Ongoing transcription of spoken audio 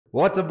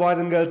WhatsApp boys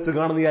and girls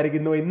കാണുന്ന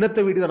വിചാരിക്കുന്നു.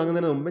 ഇന്നത്തെ വീഡിയോ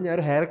തുടങ്ങുന്നതിന് മുമ്പ് ഞാൻ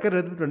ഒരു ഹെയർ കട്ട്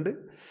എടുത്തിട്ടുണ്ട്.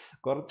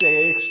 കുറച്ച്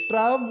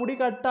എക്സ്ട്രാ മുടി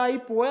കട്ടായി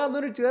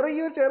പോയാന്നൊരു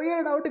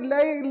ചെറിയൊരു ഡൗട്ട്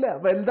ഇല്ല.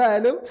 അപ്പോൾ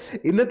എന്തായാലും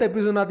ഇന്നത്തെ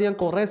എപ്പിസോഡിനകത്ത് ഞാൻ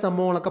കുറേ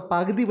സംഭവങ്ങളൊക്കെ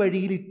പകുതി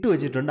വഴിയിൽ ഇട്ട്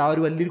വെച്ചിട്ടുണ്ട്. ആ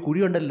ഒരു വലിയൊരു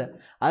കുഴി ഉണ്ടല്ലോ,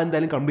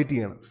 അതെന്തായാലും കംപ്ലീറ്റ്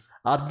ചെയ്യണം.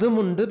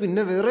 അതുമുണ്ട്,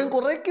 പിന്നെ വേറെയും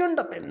കുറേയൊക്കെ ഉണ്ട്.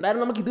 അപ്പം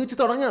എന്തായാലും നമുക്ക് ഇത് വെച്ച്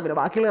തുടങ്ങാം. പിന്നെ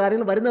ബാക്കിയുള്ള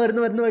കാര്യങ്ങൾ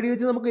വരുന്ന വഴി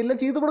വെച്ച് നമുക്ക് എല്ലാം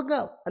ചെയ്ത്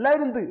കൊടുക്കാം.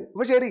 എല്ലാവരും എന്ത്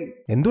അപ്പോൾ ശരി,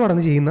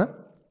 എന്തുവാണെന്ന് ചെയ്യുന്ന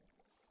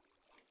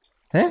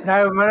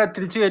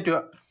തിരിച്ചു കയറ്റുക.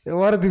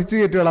 ഓരോ തിരിച്ചു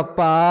കയറ്റുക.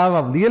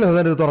 പാവം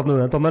നീയല്ലോ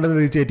തുറന്നത്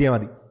തിരിച്ചു കയറ്റിയാൽ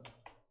മതി.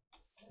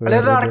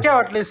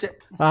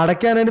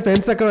 അടയ്ക്കാനായിട്ട്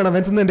ഫെൻസ് ഒക്കെ വേണം.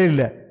 ഫെൻസ് ഒന്നും എൻ്റെ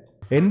ഇല്ല.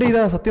 എൻ്റെ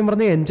ഇതാ സത്യം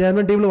പറഞ്ഞ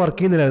എൻചാൻമെന്റ് ടേബിൾ വർക്ക്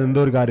ചെയ്യുന്നില്ല എന്തോ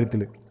ഒരു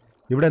കാര്യത്തിൽ.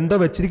 ഇവിടെ എന്തോ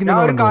വെച്ചിരിക്കുന്ന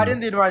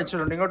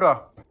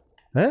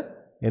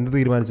എന്ത്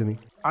തീരുമാനിച്ചു നീ?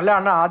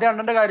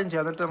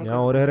 ഞാൻ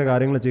ഓരോരോ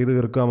കാര്യങ്ങൾ ചെയ്ത്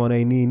തീർക്കുക മോനെ.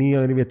 ഇനി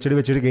അതിന്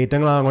വെച്ചിട്ട്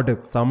കയറ്റങ്ങളാ അങ്ങോട്ട്,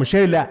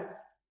 സംശയമില്ല.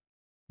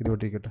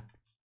 ഇരുപട്ടിരിക്കട്ടെ.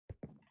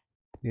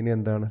 ഇനി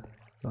എന്താണ്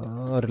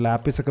ഒരു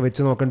ലാപ്പിസ് ഒക്കെ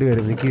വെച്ച് നോക്കേണ്ടി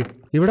വരും എനിക്ക്.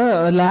 ഇവിടെ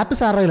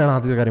ലാപ്പിസ് ആരുടെയിലാണ്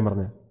ആദ്യത്തെ കാര്യം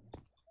പറഞ്ഞത്?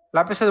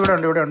 ലാപ്പിസ്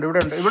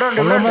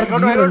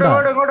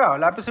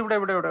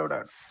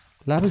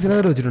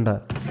ഇതിനകത്ത് വെച്ചിട്ടുണ്ടാ?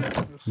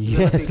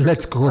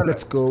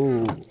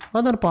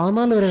 അതാണ്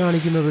 14 വരെ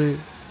കാണിക്കുന്നത്.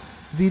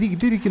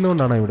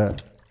 ഇതിരിക്കുന്നോണ്ടാണോ ഇവിടെ?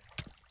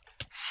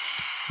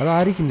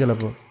 അതായിരിക്കും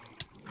ചിലപ്പോ.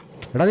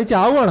 എടാ നീ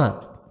ചാവുവാണാ?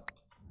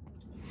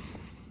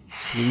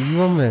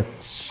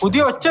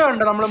 പുതിയ ഒച്ച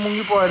ഉണ്ട് നമ്മള്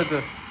മുങ്ങിപ്പോയത്.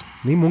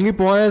 നീ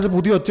മുങ്ങിപ്പോയത്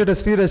പുതിയ ഒച്ച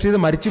ടെസ്റ്റ് ചെയ്ത്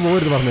മരിച്ചു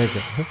പോകരുത്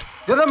പറഞ്ഞേക്ക്.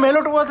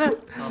 മേലോട്ട് പോകാതെ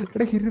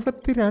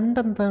 22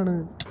 എന്താണ്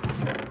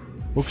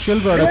ബുക്ക്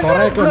ഷെൽഫ്?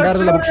 കൊറേയൊക്കെ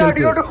ഉണ്ടായിരുന്നില്ല ബുക്ക്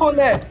ഷെൽഫ്.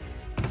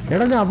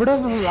 എടാ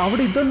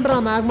അവിടെ ഇതുണ്ടാ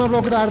മാഗ്മ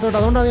ബ്ലോക്ക് താഴത്തോട്ട്,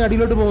 അതുകൊണ്ടാണ് നീ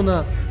അടിയിലോട്ട് പോകുന്ന.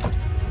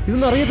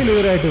 ഇതൊന്നും അറിയത്തില്ല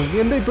ഇവരായിട്ടും. നീ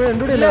എന്താ ഇപ്പൊ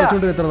എൻ്റെ കൂടെ അല്ല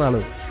വെച്ചോണ്ട് എത്ര നാള്?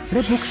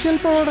 എടാ ബുക്ക്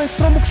ഷെൽഫ് അവിടെ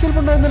എത്ര ബുക്ക് ഷെൽഫ്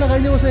ഉണ്ടായിരുന്നില്ല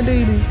കഴിഞ്ഞ ദിവസം എൻ്റെ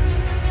കയ്യിൽ.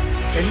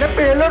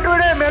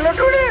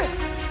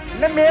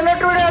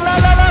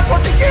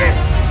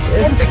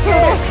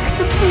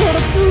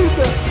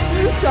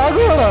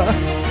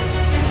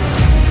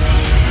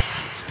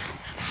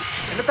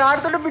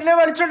 താഴത്തോട്ട് പിന്നെ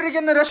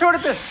വലിച്ചോണ്ടിരിക്കുന്ന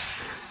രക്ഷപ്പെടുത്ത്.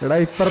 എടാ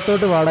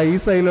ഇപ്പുറത്തോട്ട് വാടാ, ഈ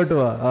സൈഡിലോട്ട്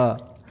വാ.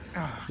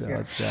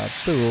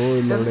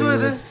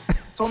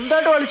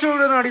 സ്വന്തമായിട്ട് വലിച്ചു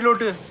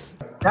അടിയിലോട്ട്.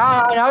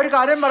 ഞാൻ ഒരു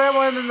കാര്യം പറയാൻ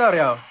പോയത് എന്താ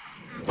അറിയാവോ?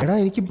 എടാ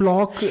എനിക്ക്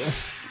ബ്ലോക്ക്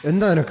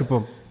എന്താ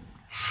നിനക്കിപ്പം?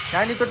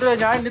 ഞാൻ ഇനി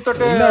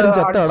തൊട്ട്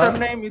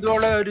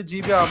ഇതുപോലെ ഒരു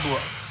GB ആകാൻ പോവാ.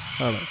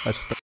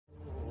 കഷ്ടം.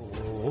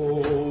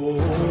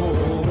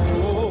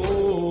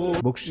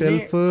 ബുക്ക്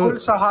ഷെൽഫ്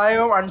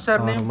സഹായവും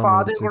അനുസരണയും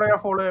പാതയും കൂടെ ഞാൻ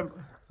ഫോളോ ചെയ്യാം.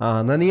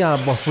 എന്നാ നീ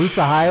ഫുൾ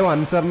സഹായവും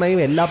അനുസരണയും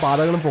എല്ലാ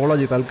പാതകളും ഫോളോ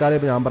ചെയ്യും തൽക്കാലം.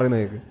 ഇപ്പൊ ഞാൻ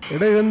പറയുന്നത് കേക്ക്.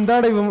 എടാ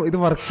ഇതെന്താണ് ഇത്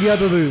വർക്ക്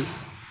ചെയ്യാത്തത്?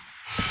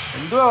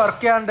 എന്തുവാ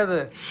വർക്ക് ചെയ്യാണ്ടത്?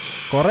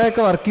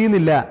 കൊറേയൊക്കെ വർക്ക്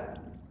ചെയ്യുന്നില്ല.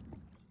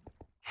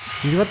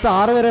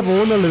 26 വരെ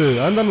പോകുന്നുള്ളത്,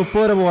 അതെന്താ 30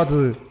 വരെ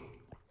പോവാത്തത്?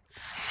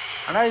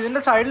 ആണാ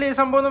ഇതിന്റെ സൈഡിൽ ഈ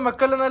സംഭവം ഒന്നും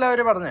വെക്കല്ലെന്നല്ലേ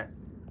അവര് പറഞ്ഞേ.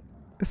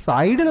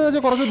 സൈഡിൽ എന്ന്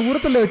വെച്ചാൽ കുറച്ച്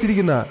ദൂരത്തല്ലേ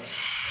വെച്ചിരിക്കുന്ന.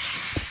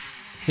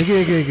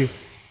 കേക്ക്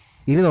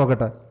ഇനി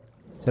നോക്കട്ടെ,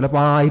 ചിലപ്പോ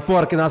ഇപ്പൊ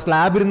വർക്ക് ചെയ്യുന്ന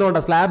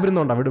സ്ലാബ്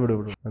ഇരുന്നോണ്ടാ. വിട്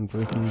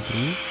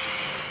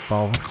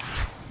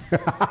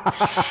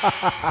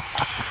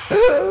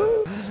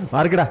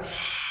മാറിക്കടാ.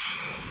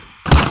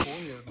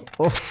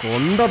 ഓ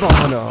കൊണ്ടോ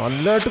മോനെ,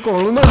 നല്ലായിട്ട്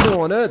കൊള്ളുന്നുണ്ട്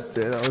മോനെ.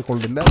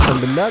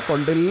 കൊണ്ടില്ല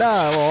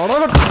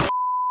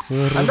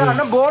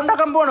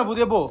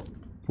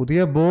പുതിയ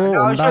ബോ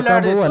ഉണ്ടാക്കാൻ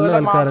പോവല്ല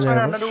തൽക്കാലം.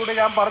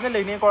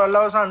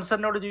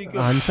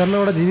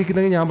 അൻസറിനോടെ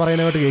ജീവിക്കുന്നെങ്കിൽ ഞാൻ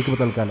പറയുന്നതായിട്ട് കേൾക്കുമ്പോ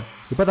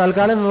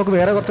തൽക്കാലം നമുക്ക്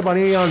വേറെ കുറച്ച് പണി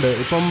ചെയ്യാനുണ്ട്.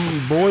 ഇപ്പം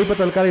ബോ ഇപ്പൊ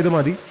തൽക്കാലം ഇത്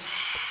മതി.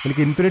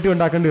 എനിക്ക് ഇൻഫിനിറ്റി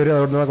ഉണ്ടാക്കേണ്ടി വരും,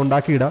 അതുകൊണ്ട് നമുക്ക്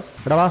ഉണ്ടാക്കിയിടാം.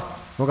 എടാ വാ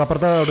നമുക്ക്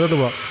അപ്പുറത്തെ അവിടോട്ട്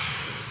പോവാം.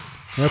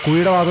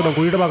 കുഴിയുടെ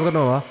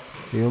ഭാഗത്തോട്ടോ വാ.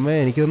 ദൈവമേ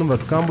എനിക്കൊന്നും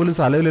വെക്കാൻ പോലും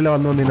സ്ഥലമില്ല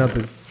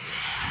വന്നതിനകത്ത്.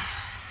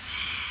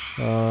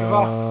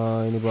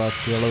 ഇനി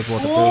ബാക്കിയുള്ളത്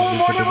പോട്ടെ.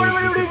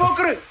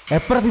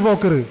 എപ്പറത്തി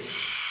വോക്കർ?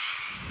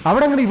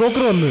 അവിടെ എങ്ങനെ ഈ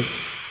വോക്കർ വന്ന്?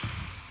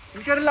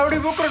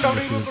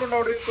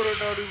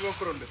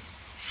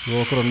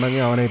 വോക്കർ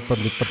ഉണ്ടെങ്കിൽ അവനെ ഇപ്പൊ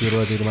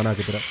 20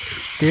 തീരുമാനമാക്കി തരാം.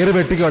 കേറി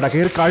വെട്ടിക്കോട്ടെ,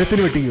 കേറി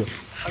കഴുത്തിന് വെട്ടിക്കോ.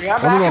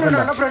 ഒന്നും നോക്കണ്ട,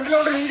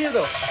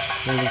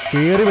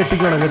 കേറി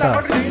വെട്ടിക്കോണം കേട്ടാ.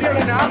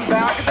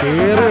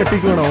 കേറി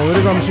വെട്ടിക്കോണം, ഒരു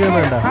സംശയം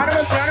വേണ്ട.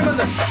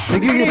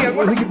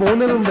 എനിക്ക്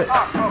പോകുന്നതിന് മുമ്പ്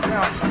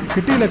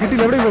കിട്ടിയില്ല.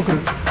 എവിടെ വോക്കർ?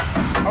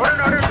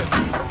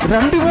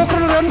 2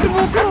 വോക്കർ.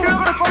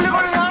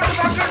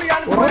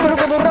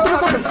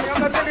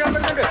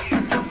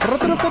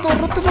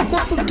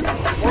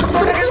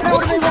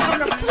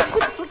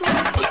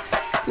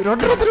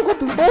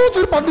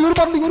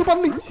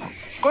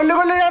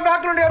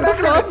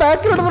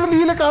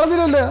 നീല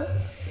കാണുന്നില്ലല്ലേ?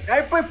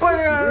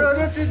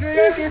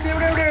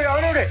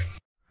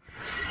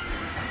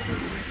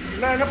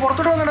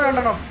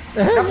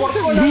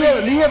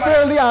 നീ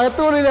എപ്പോഴും നീ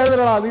അകത്ത്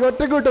പോലില്ലായിരുന്നടാ, നീ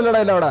ഒറ്റക്ക് വിട്ടല്ലോടാ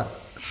എല്ലാം അവിടെ.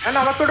 ഉണ്ട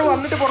പുറത്തോട്ട്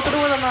വന്നിട്ട്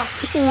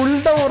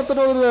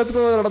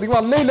നീ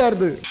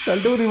വന്നേയില്ലായിരുന്നു.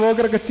 2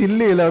 റിവോക്കറൊക്കെ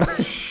ചില്ല് ചെയ്യില്ല അവിടെ.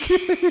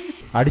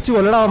 അടിച്ചു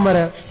കൊല്ലടാ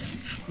അവന്മാരെ.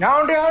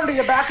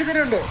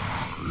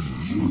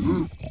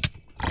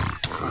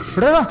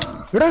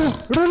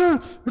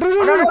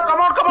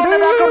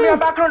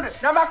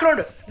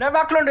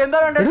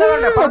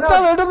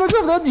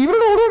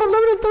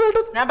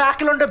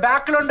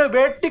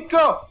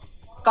 വെട്ടിക്കോ,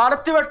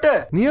 കടത്തി വെട്ട്.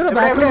 നീ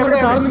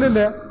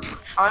കാണുന്നില്ലല്ലേ?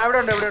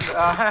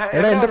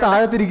 എടാ എന്റെ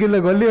താഴത്തിരിക്കില്ല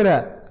കൊല്ലിവരാ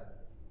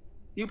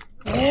ഈ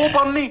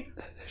പന്നി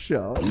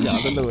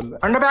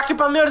ബാക്കി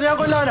പന്നി ഞാൻ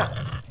കൊല്ലാനാ.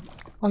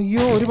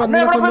 അയ്യോ ഒരു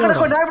ഞാൻ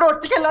ഇവിടെ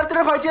ഒറ്റയ്ക്ക്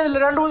എല്ലാത്തിനെയും ഫൈറ്റ് ചെയ്തില്ല.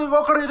 2-3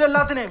 വോക്കർ ഇത്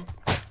എല്ലാത്തിനെയും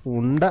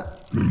ഉണ്ട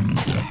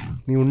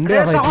നീ ഉണ്ടേ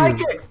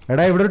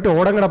എടാ ഇവിടെ ഒരു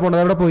ടോടം കിടപ്പുണ്ട്.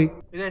 എവിടെ പോയി?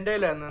 ഇത് എന്റെ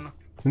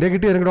എന്റെ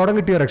കിട്ടിയോ? ടോടം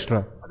കിട്ടിയോ എക്സ്ട്രാ?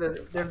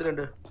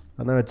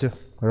 എന്നാ വെച്ചോ,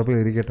 കുഴപ്പമില്ല,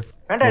 ഇരിക്കട്ടെ.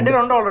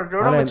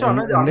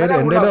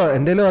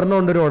 എന്തേലും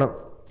ഒരെണ്ണമുണ്ട് ഒരു ഓണം,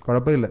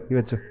 കുഴപ്പമില്ല, ഈ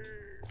വെച്ചോ.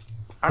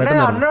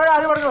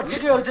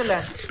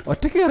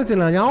 ഒറ്റയ്ക്ക്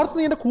കയറിച്ചില്ല, ഞാൻ ഓർത്ത്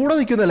നീ എന്റെ കൂടെ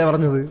നിൽക്കുന്നല്ലേ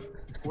പറഞ്ഞത്.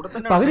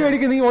 പകുതി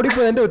വഴിക്ക് നീ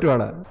ഓടിപ്പോയി എന്റെ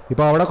ഒറ്റവാണ്.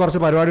 ഇപ്പൊ അവിടെ കുറച്ച്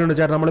പരിപാടി ഉണ്ട്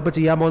ചേട്ടാ. നമ്മളിപ്പോ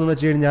ചെയ്യാൻ പോകുന്നത്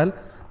വെച്ച് കഴിഞ്ഞാൽ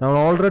നമ്മൾ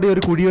ഓൾറെഡി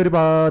ഒരു കുഴി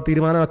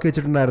തീരുമാനമാക്കി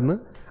വെച്ചിട്ടുണ്ടായിരുന്നു.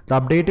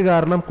 അപ്ഡേറ്റ്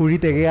കാരണം കുഴി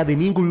തികയാതെ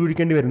ഇനിയും കുഴി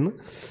കുഴിക്കേണ്ടി വരുന്നു.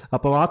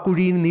 അപ്പോൾ ആ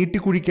കുഴി നീട്ടി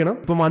കുഴിക്കണം.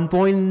 ഇപ്പം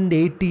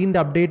 1.18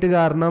 അപ്ഡേറ്റ്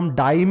കാരണം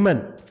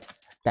ഡയമണ്ട്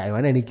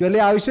എനിക്ക്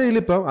വലിയ ആവശ്യമില്ല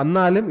ഇപ്പം.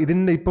 എന്നാലും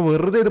ഇതിൻ്റെ ഇപ്പോൾ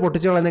വെറുതെ ഇത്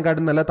പൊട്ടിച്ച്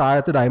കളഞ്ഞേക്കാട്ടും നല്ല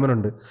താഴത്ത് ഡയമണ്ട്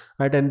ഉണ്ട്.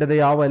 ആയിട്ട് എൻ്റെ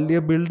ആ വലിയ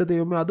ബിൽഡ്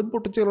ദൈവമേ അതും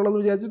പൊട്ടിച്ച്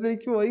കളയണമെന്ന് വിചാരിച്ചിട്ട്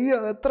എനിക്ക് വയ്യ.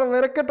 എത്ര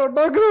വിരക്കെട്ട്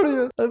ഉണ്ടാക്കുന്നു,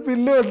 അത്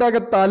പിന്നെ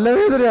ഉണ്ടാക്കാൻ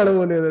തലവേദനയാണ്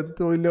പോലെ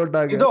പിന്നെ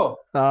ഉണ്ടാക്കുക.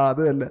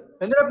 അത് തന്നെ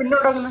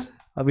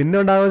പിന്നെ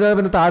ഉണ്ടാകുക.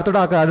 പിന്നെ താഴത്തോട്ട്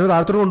ആക്കുക, അതിന്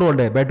താഴത്തോട്ട്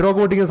കൊണ്ടുപോകണ്ടേ. ബെഡ്റോക്ക്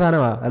പൊട്ടിക്കുന്ന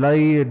സാധനമാണ്, അല്ലാതെ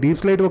ഈ ഡീപ്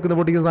സ്ലൈറ്റ് വെക്കുന്ന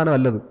പൊട്ടിക്കുന്ന സാധനം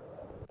അല്ലത്.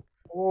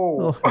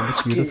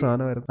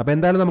 സാധനമായിരുന്നു. അപ്പൊ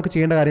എന്തായാലും നമുക്ക്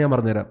ചെയ്യേണ്ട കാര്യം ഞാൻ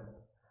പറഞ്ഞുതരാം.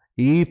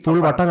 ഈ ഫുൾ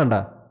വട്ടം കണ്ട,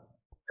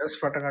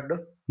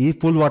 ഈ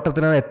ഫുൾ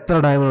വട്ടത്തിനകത്ത് എത്ര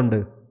ഡയമണ്ട് ഉണ്ട്?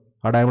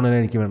 ആ ഡയമണ്ട് തന്നെ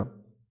എനിക്ക് വേണം.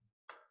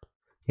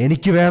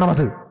 എനിക്ക് വേണം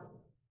അത്.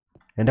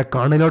 എന്റെ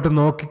കണ്ണിലോട്ട്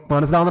നോക്കി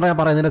മനസ്സിലാവുന്ന ഞാൻ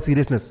പറയുന്നതിന്റെ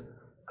സീരിയസ്നെസ്.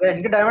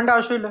 എനിക്ക് ഡയമണ്ട്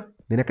ആവശ്യമില്ല.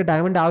 നിനക്ക്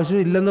ഡയമണ്ട് ആവശ്യം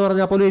ഇല്ലെന്ന്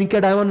പറഞ്ഞാൽ പോലും എനിക്ക്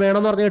ഡയമണ്ട്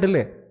വേണമെന്ന്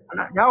പറഞ്ഞിട്ടില്ലേ?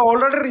 ഞാൻ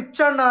ഓൾറെഡി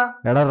റിച്ച് ആണ്.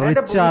 എടാ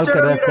റിച്ച്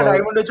ആൾക്കാരെ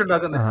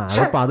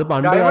അത്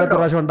പണ്ട് കാലത്ത്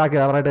പ്രാവശ്യം ഉണ്ടാക്കി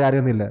അവരായിട്ട്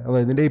കാര്യമൊന്നുമില്ല.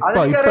 ഇതിന്റെ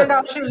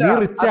നീ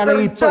റിച്ച്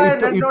ആണെങ്കിൽ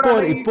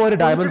ഇപ്പൊ ഒരു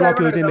ഡയമണ്ട്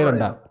ബ്ലോക്ക് ചോദിച്ചാൽ എന്റെ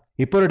ഉണ്ടാ.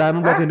 ഇപ്പൊ ഒരു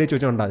ഡയമണ്ട് ബ്ലോക്ക് എന്റെ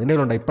ചോദിച്ചോണ്ടാ,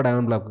 എന്റെ ഉണ്ടാ ഇപ്പൊ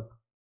ഡയമണ്ട് ബ്ലോക്ക്.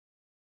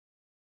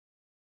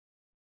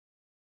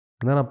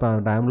 എന്താണ്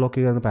ഡയമണ്ട് ബ്ലോക്ക്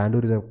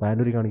പാൻഡൂരി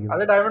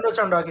കാണിക്കുന്നത്?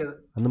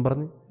 അന്നും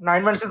പറഞ്ഞു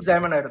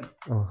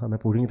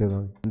പുഴുങ്ങി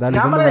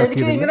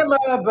ഇങ്ങനെ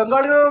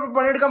ബംഗാളികളോട്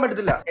പണിയെടുക്കാൻ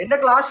പറ്റത്തില്ല. എന്റെ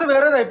ക്ലാസ്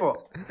വേറെ ഇപ്പോ.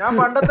 ഞാൻ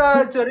പണ്ടത്തെ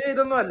ചെറിയ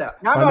ഇതൊന്നും അല്ല.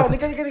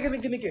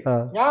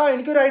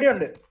 എനിക്കൊരു ഐഡിയ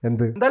ഉണ്ട്.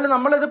 എന്തായാലും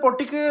നമ്മളിത്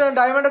പൊട്ടിക്ക്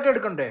ഡയമണ്ട് ഒക്കെ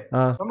എടുക്കണ്ടേ?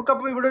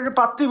 നമുക്കപ്പോ ഇവിടെ ഒരു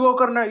 10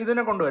 വോക്കറിനെ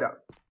ഇതിനെ കൊണ്ടുവരാം.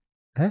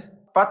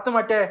 10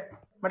 മറ്റേ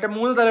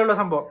 3 തലയുള്ള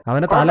സംഭവം.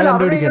 അവനെ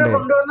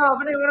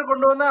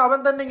കൊണ്ടുവന്ന അവൻ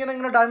തന്നെ ഇങ്ങനെ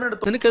ഡയമണ്ട്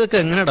എടുത്തു.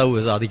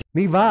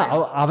 നീ വാ,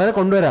 അവനെ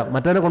കൊണ്ടുവരാം,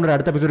 മറ്റവനെ കൊണ്ടുവരാം,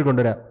 അടുത്ത എപ്പിസോഡിൽ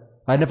കൊണ്ടുവരാം.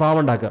 അതിന്റെ ഫാം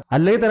ഉണ്ടാക്കാം.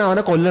 അല്ലെങ്കിൽ തന്നെ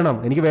അവനെ കൊല്ലണം.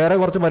 എനിക്ക് വേറെ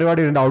കുറച്ച്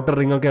പരിപാടി ഉണ്ട്, ഔട്ടർ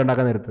റിംഗ് ഒക്കെ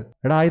ഉണ്ടാക്കാൻ നേരത്ത്.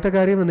 എടാ ആദ്യത്തെ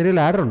കാര്യം നിന്റെ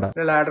ലാഡർ ഉണ്ടാ?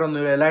 ലാഡർ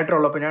ഒന്നുമില്ല, ലൈറ്റർ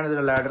ഉള്ളപ്പോ ഞാൻ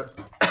ഇതിന്റെ ലാഡർ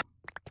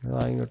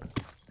വാങ്ങിക്കോട്ടെ.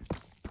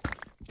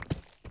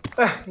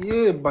 ഈ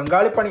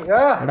ബംഗാളി പണി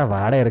എടാ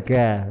വാട ഇറക്കുക.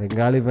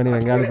 ബംഗാളി പണി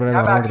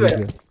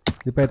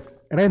ഇപ്പൊ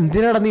എടാ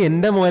എന്തിനാടാ നീ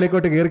എന്റെ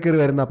മോനേക്കോട്ട് കയറി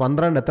വരുന്ന?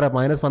 12 എത്ര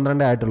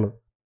 -12 ആയിട്ടുള്ളൂ.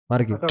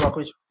 മാറിക്ക്.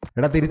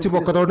 എടാ തിരിച്ചു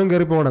പൊക്കത്തോട്ടും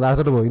കയറി പോകണം.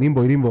 താഴത്തോട്ട് പോയി, ഇനിയും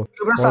പോ.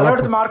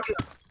 താഴത്തോട്ട്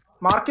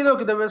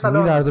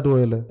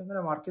പോയല്ലോ.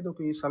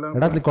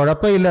 എടാ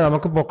കുഴപ്പമില്ല,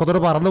 നമുക്ക്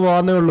പൊക്കത്തോട്ട് പറന്നു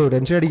പോകാന്നേ ഉള്ളൂ,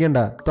 ടെൻഷൻ അടിക്കണ്ട.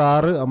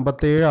 6,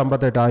 57,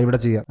 58 ഇവിടെ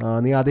ചെയ്യാം.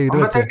 നീ ആദ്യം ഇത്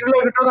വെച്ച്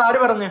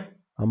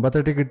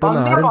 58 കിട്ടും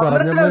ആരും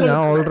പറഞ്ഞല്ലോ. ഞാൻ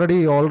ഓൾറെഡി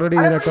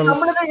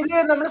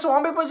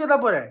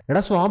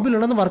എടാ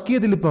സ്വാമ്പിലുണ്ടെന്ന് വർക്ക്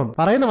ചെയ്തില്ല. ഇപ്പം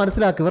പറയുന്ന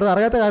മനസ്സിലാക്കി, വെറുതെ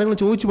അറിയാത്ത കാര്യങ്ങൾ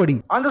ചോദിച്ചു പടി.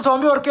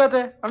 സോംബി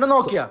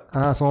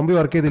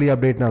വർക്ക് ചെയ്തില്ല ഈ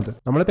അപ്ഡേറ്റിനകത്ത്.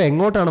 നമ്മളിപ്പോ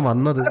എങ്ങോട്ടാണ്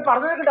വന്നത്?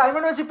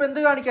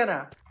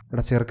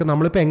 എടാ ചെറുക്ക്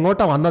നമ്മളിപ്പോ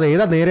എങ്ങോട്ടാ വന്നത്?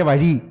 ഏതാ നേരെ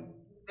വഴി?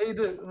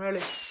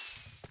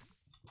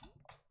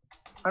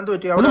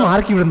 ഒന്ന്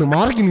മാർക്കി വിടുന്നു,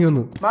 മാർക്കി നീ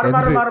ഒന്ന്.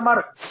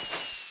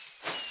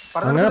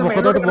 അങ്ങനെ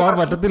പൊക്കത്തോട്ട് പോകാൻ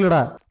പറ്റത്തില്ലടാ.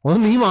 ഒന്ന്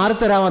നീ മാറി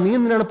തരാവാ. നീ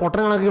എന്തിനാണ് പൊട്ടൻ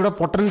കണക്ക് ഇവിടെ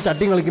പൊട്ടൻ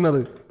ചട്ടി കളിക്കുന്നത്?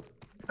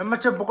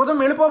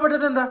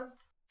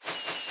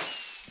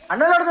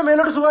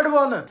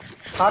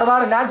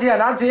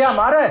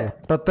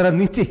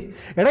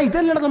 എടാ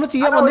ഇതല്ലടാ നമ്മൾ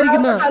ചെയ്യാൻ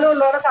വന്നിരിക്കുന്ന.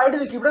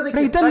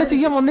 ഇതല്ല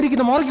ചെയ്യാൻ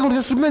വന്നിരിക്കുന്ന. മാറിക്കൊണ്ട്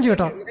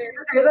ചേട്ടാ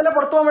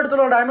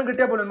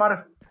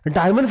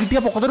ഡയമണ്ട് കിട്ടിയാ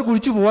പൊക്കത്തോട്ട്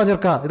കുഴിച്ചു പോവാ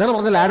ചെറുക്കാ. ഇതാണ്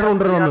പറഞ്ഞ ലാഡർ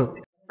കൊണ്ടുവരണമെന്ന്.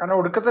 കാരണം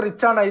ഒടുക്കത്തെ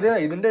റിച്ച് ആണ് ഇത്.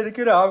 ഇതിന്റെ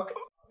എനിക്കൊരു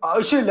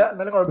ആവശ്യമില്ല,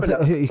 എന്നാലും കുഴപ്പമില്ല.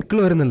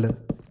 ഇക്കിള് വരുന്നില്ല.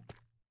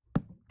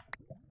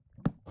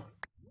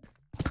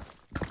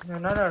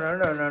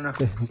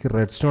 എനിക്ക്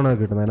റെഡ് സ്റ്റോൺ ആണ്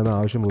കിട്ടുന്നത്, അതിനൊന്നും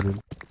ആവശ്യം പോലും.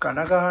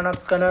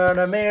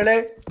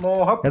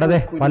 എടാ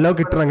വല്ലോ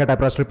കിട്ടണം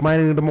കേട്ടാ. സ്ട്രിപ്പ് മൈൻ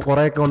കിട്ടുമ്പോ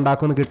കുറെ ഒക്കെ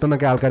ഉണ്ടാക്കുമെന്ന്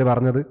കിട്ടുന്നൊക്കെ ആൾക്കാർ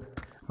പറഞ്ഞത്.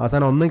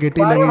 അവസാനം ഒന്നും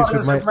കിട്ടിയില്ലെങ്കിൽ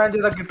സ്ട്രിപ്പ് മൈൻ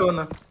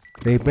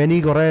ഇപ്പൊ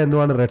എനിക്ക് കുറെ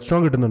എന്തുവാണ് റെഡ്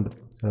സ്റ്റോൺ കിട്ടുന്നുണ്ട്.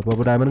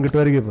 ചിലപ്പോ ഡയമണ്ട്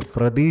കിട്ടുമായിരിക്കും.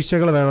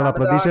 പ്രതീക്ഷകൾ വേണം,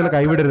 പ്രതീക്ഷകൾ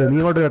കൈവിടരുത്. നീ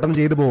ഇങ്ങോട്ട് പെട്ടെന്ന്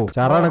ചെയ്തു പോകും.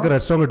 ചാറാനൊക്കെ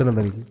റെഡ് സ്റ്റോൺ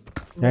കിട്ടുന്നുണ്ട് എനിക്ക്.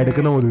 ഞാൻ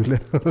എടുക്കുന്ന പോലും ഇല്ല.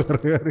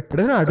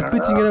 ഇവിടെ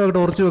അടുപ്പിച്ച് ഇങ്ങനെ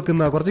ടോർച്ച്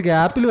വെക്കുന്ന കുറച്ച്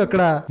ഗ്യാപ്പിൽ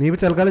വെക്കടാ. നീ ഇപ്പൊ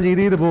ചിലക്കാലം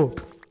ചെയ്ത് പോ.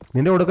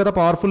 നിന്റെ കൊടുക്കാത്ത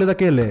പവർഫുൾ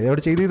ഇതൊക്കെയല്ലേ,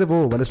 എവിടെ ചെയ്ത് പോ.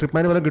 വല്ല സ്ട്രിപ്പ്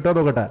മൈൻ വല്ല കിട്ടുമോ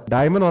നോക്കട്ടെ.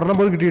 ഡയമണ്ട് ഒരെണ്ണം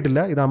പോലും കിട്ടിയിട്ടില്ല.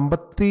 ഇത്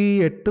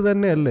 58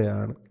 തന്നെയല്ലേ?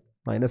 ആണ്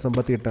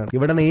 -58 ആണ്.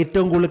 ഇവിടെ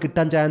ഏറ്റവും കൂടുതൽ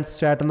കിട്ടാൻ ചാൻസ്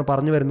ചാറ്റെന്ന്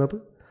പറഞ്ഞു വരുന്നത്.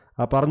 ആ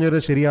പറഞ്ഞു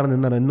വരുന്നത് ശരിയാണെന്ന്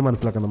എന്താണ് എന്ന്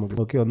മനസ്സിലാക്കാം നമുക്ക്.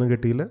 ഓക്കെ, ഒന്നും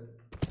കിട്ടിയില്ല.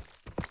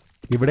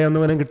 ഇവിടെ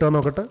ഒന്നും വരും കിട്ടുമോ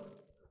നോക്കട്ടെ.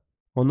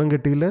 ഒന്നും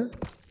കിട്ടിയില്ല.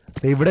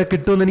 ഇവിടെ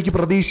കിട്ടുമെന്ന് എനിക്ക്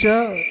പ്രതീക്ഷ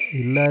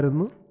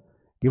ഇല്ലായിരുന്നു.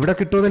 ഇവിടെ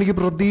കിട്ടുമെന്ന് എനിക്ക്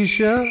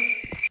പ്രതീക്ഷ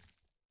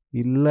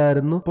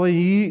ഇല്ലായിരുന്നു. അപ്പോൾ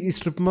ഈ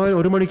സ്ട്രിപ്പ് മാൻ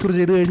 1 മണിക്കൂർ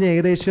ചെയ്ത് കഴിഞ്ഞാൽ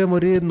ഏകദേശം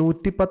ഒരു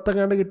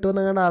 110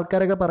 കിട്ടുമെന്നങ്ങാണ്ട്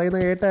ആൾക്കാരൊക്കെ പറയുന്ന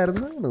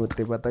കേട്ടായിരുന്നു.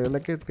 110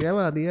 കിട്ടിയാൽ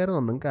മതിയായിരുന്നു.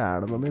 ഒന്നും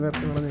കാണുന്നു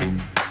നേരത്തെ പറഞ്ഞു.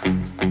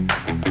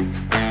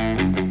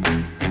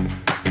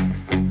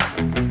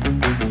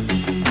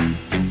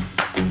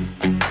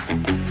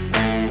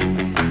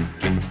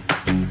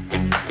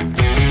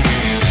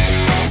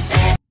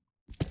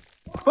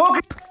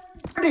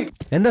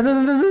 എന്താ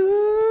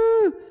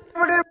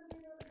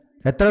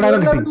എത്ര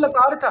ഡയമണ്ട് കിട്ടി?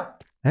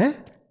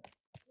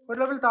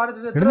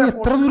 നീ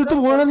എത്ര ദൂരത്ത്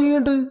പോയാ? നീ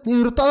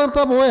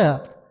നിർത്താ പോയാ?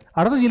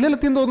 അടുത്ത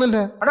ജില്ലയിലെത്തിയെന്ന് തോന്നുന്നില്ല.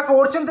 എന്റെ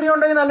ഫോർച്യൂൺ 3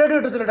 ഉണ്ടെങ്കിൽ നല്ലതായിട്ട്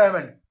കിട്ടത്തില്ല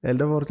ഡയമണ്ട്.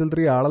 എന്റെ ഫോർച്യൂൺ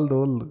 3 ആണെന്ന്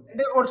തോന്നുന്നു.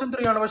 എന്റെ ഫോർച്യൂൺ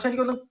 3 ആണ്, പക്ഷെ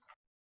എനിക്കൊന്നും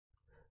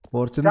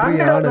ഫോർച്യൂൺ 3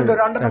 ആണ്.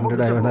 2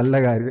 ഡയമണ്ട്. നല്ല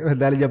കാര്യം.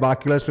 എന്തായാലും ഞാൻ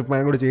ബാക്കിയുള്ള സ്ട്രിപ്പ്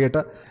മാൻ കൂടി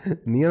ചെയ്യട്ടെ.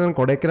 നീ ഒന്നും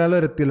കൊടൈക്കനാൽ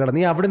വരെ എത്തിയില്ലടാ.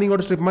 നീ അവിടെ നിന്ന്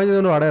ഇങ്ങോട്ട് സ്ട്രിപ്പ് മാൻ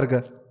ചെയ്തോണ്ട് വാടക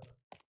ഇറക്കുക.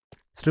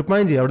 സ്ട്രിപ്പ്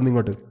മാൻ ചെയ്യും അവിടെ നിന്ന്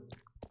ഇങ്ങോട്ട്.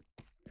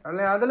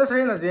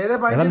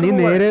 നീ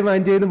നേരെ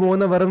മൈൻ ചെയ്ത്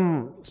പോകുന്ന വെറും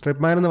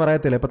സ്ട്രിപ്പ് മാൻ എന്ന്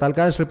പറയത്തില്ല. ഇപ്പൊ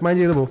തൽക്കാലം സ്ട്രിപ്പ് മാൻ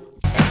ചെയ്ത് പോകും.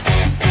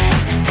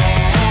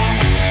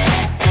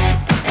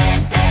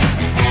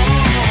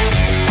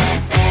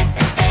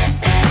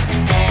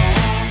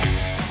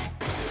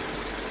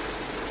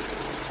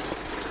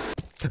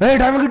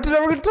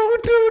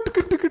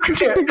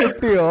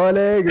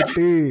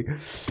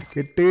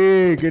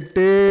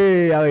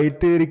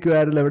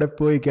 ഇരിക്കുവായിരുന്നു. എവിടെ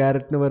പോയി?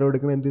 ക്യാരറ്റിന് വരെ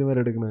എടുക്കണം. എന്തിനു വരെ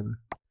എടുക്കണത്?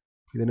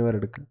 ഇതിന് വരെ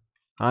എടുക്കുക.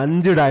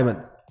 5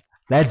 ഡയമണ്ട്.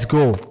 Let's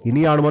go.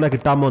 ഇനിയാണ് മോനെ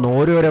കിട്ടാൻ പോകുന്നത്.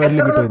 ഓരോരോ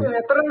വരല് കിട്ടും.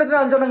 3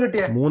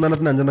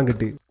 5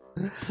 കിട്ടി.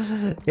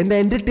 എന്റെ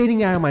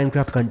എന്റർടൈനിങ് ആയ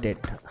മൈൻക്രാഫ്റ്റ്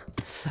കണ്ടന്റ്.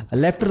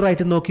 ലെഫ്റ്റ്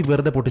റൈറ്റ് നോക്കി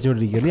വെറുതെ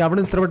പൊട്ടിച്ചുകൊണ്ടിരിക്കുക. നീ അവിടെ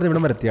ഇത്ര പെട്ടെന്ന്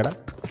ഇവിടെ വരെത്തിയാടാ?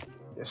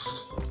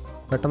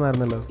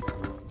 പെട്ടെന്നായിരുന്നല്ലോ.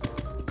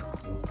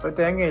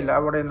 തേങ്ങയില്ല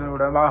അവിടെ.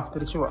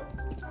 തിരിച്ചു പോവാ.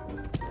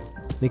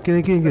 നിക്ക്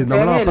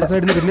നമ്മൾ അപ്പുറ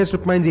സൈഡിൽ പിന്നെ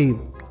സ്ട്രിപ്പ് മൈൻ ചെയ്യും.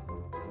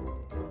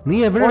 നീ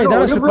എവിടെയാണ്?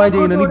 ഇതാണ് സ്ട്രിപ്പ് മൈൻ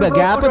ചെയ്യുന്നത്. നീ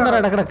ഗ്യാപ്പ് എന്താണ്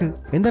ഇടക്കിടക്ക്?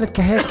 എന്താണ്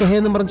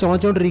കെഹെന്നും പറഞ്ഞ്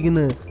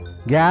ചോദിച്ചോണ്ടിരിക്കുന്നത്?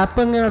 ഗ്യാപ്പ്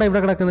എങ്ങനെയാണ്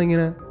ഇവിടെ കിടക്കുന്നത്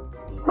ഇങ്ങനെ?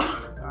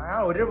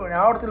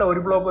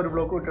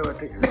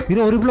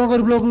 പിന്നെ ഒരു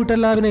ബ്ലോക്ക്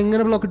വിട്ടല്ല. പിന്നെ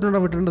എങ്ങനെ ബ്ലോക്ക് ഇട്ടുണ്ടോ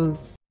വിട്ടേണ്ടത്?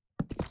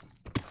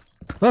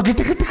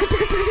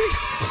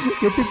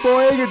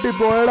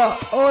 കിട്ടിപ്പോയടാ.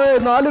 ഓ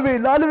 4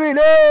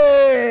 പേര്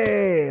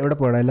എവിടെ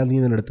പോയടാ? എല്ലാം നീ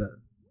തന്നെ എടുത്ത.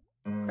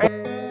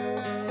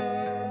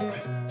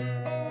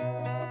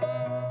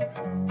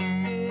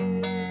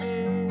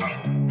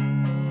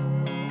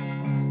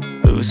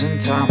 Losing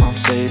time, I'm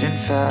fading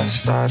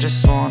fast. I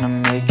just wanna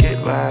make it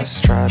last.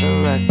 Try to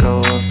let go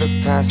of the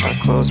past. I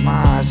close my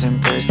eyes,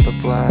 embrace the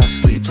blast.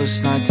 Sleepless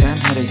nights and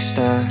headaches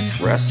stack.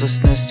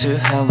 Restlessness to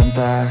hell and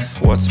back.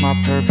 What's my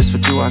purpose?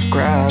 What do I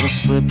grab? A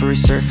slippery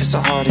surface,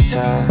 a heart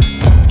attack.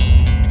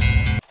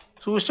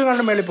 സൂക്ഷിച്ചു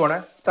കണ്ട് മേളിൽ പോണേ.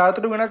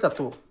 താഴത്തോട്ട് വീണാൽ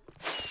ചത്തു.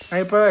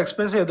 ഞാനിപ്പോൾ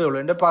expense ചെയ്തേ ഉള്ളൂ.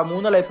 എൻ്റെ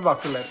 3 ലൈഫ്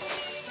ബാക്കിയുള്ളായിരുന്നു.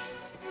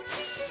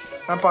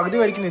 ഞാൻ പകുതി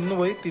വരയ്ക്ക് നിന്ന്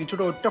പോയി.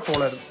 തിരിച്ചിട്ട് ഒറ്റ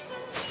ഫോളായിരുന്നു.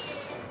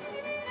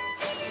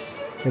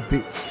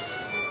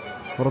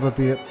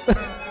 പുറത്തെത്തിയ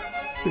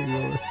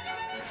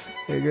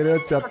എങ്ങനെയോ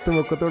ചത്ത്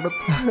മുക്കത്തോട്ട്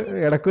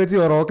ഇടക്ക് വെച്ച്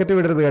റോക്കറ്റ്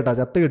വിടരുത് കേട്ടാ.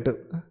 ചത്ത് കിട്ടും.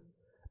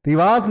 തീ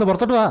വാ,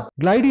 പുറത്തോട്ട് വാ.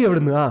 ഗ്ലൈഡ് ചെയ്യ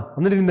എവിടുന്ന്.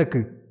 എന്നിട്ട്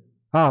നിന്നക്ക്.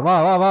 വാ വാ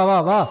വാ വാ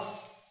വാ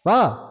വാ.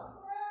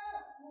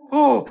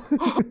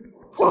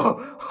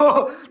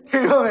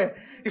 ദൈവമേ,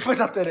 ഇപ്പൊ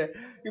ചത്തേരെ.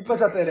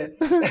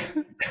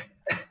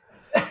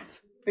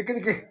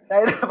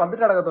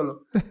 വന്നിട്ട് നടക്കത്തുള്ളൂ.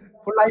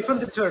 ഫുൾ ലൈഫും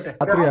തിരിച്ചു വരട്ടെ.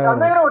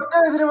 ഒറ്റ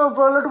ഇതിന്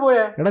മുകളിലോട്ട്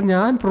പോയേ. എടാ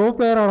ഞാൻ പ്രോ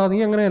പ്ലെയർ ആണോ? നീ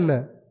അങ്ങനെയല്ല.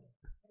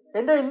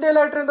 എന്റെ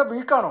ഇന്ത്യയിലായിട്ട് എന്താ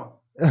വീക്കാണോ?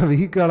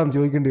 വീക്കാണെന്ന്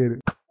ചോദിക്കേണ്ടി വരും.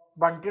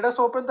 വണ്ടിയുടെ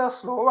സോപ്പ് എന്താ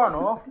സ്ലോ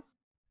ആണോ?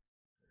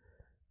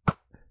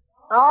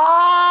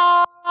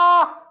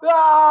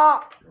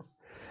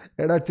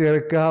 എടാ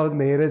ചെറുക്കാ,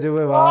 നേരെ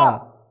ചൊവ്വേ വാ.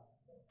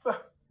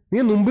 നീ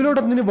മുമ്പിലോട്ട്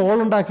എന്തിന് ബോൾ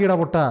ഉണ്ടാക്കിയടാ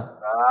പൊട്ട?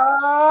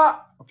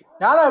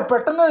 ഞാൻ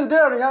പെട്ടെന്ന്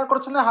ഇതാണ്. ഞാൻ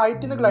കുറച്ചൊന്ന്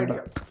ഹൈറ്റിന്ന് ഗ്ലൈഡ്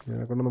ചെയ്യാം.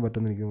 എന്നെക്കൊണ്ടൊന്നും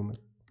പറ്റുന്ന എനിക്ക് തോന്നുന്നു.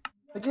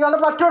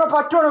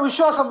 പറ്റുവാണ്.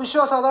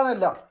 വിശ്വാസം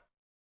അതാണല്ല.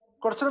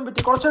 കുറച്ചൊന്നും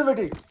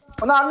പറ്റി.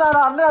 ഒന്ന്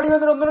അണ്ണ അടി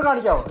വന്നിട്ട് ഒന്നും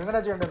കാണിക്കാവോ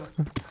എങ്ങനെയാ ചെയ്യേണ്ടത്?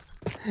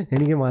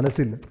 എനിക്ക്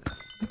മനസ്സില്ല.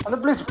 ഒന്ന്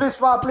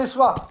പ്ലീസ്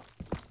വാ.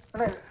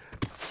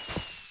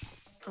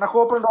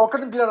 കോപ്പൻ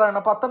റോക്കറ്റും ക്ലിയറാണ്.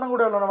 10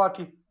 കൂടെ ഉള്ളു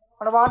ബാക്കി.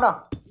 വേണ്ട.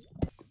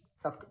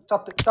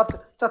 ചത്ത്.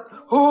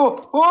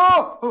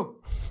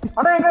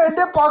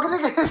 എന്റെ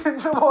പകുതിക്ക്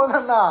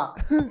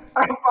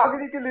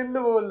നിന്ന്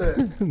പോകുന്ന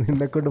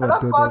നിന്നെ കൊണ്ട്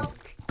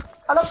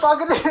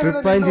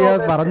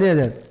പറഞ്ഞേ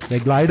ഞാൻ.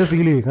 ഗ്ലൈഡ്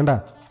ഫീൽ ചെയ്യും. കണ്ട,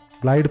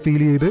 ഗ്ലൈഡ്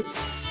ഫീൽ ചെയ്ത്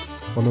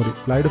ഒന്നുകൂടി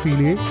ഗ്ലൈഡ് ഫീൽ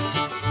ചെയ്യും.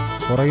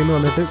 പുറകിന്ന്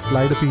വന്നിട്ട്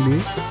ഗ്ലൈഡ് ഫീൽ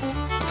ചെയ്യും.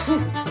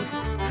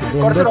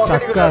 എന്റെ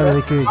ചക്കാണ്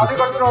എനിക്ക്.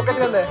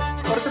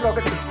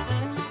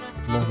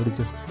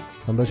 പിടിച്ചു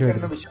സന്തോഷമായിട്ട്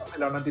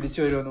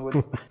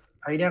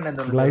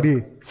ഗ്ലൈഡ്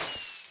ചെയ്യും.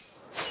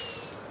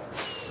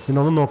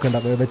 പിന്നൊന്നും നോക്കണ്ട,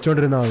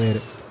 വെച്ചോണ്ടിരുന്ന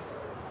നേരെ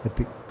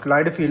എത്തി.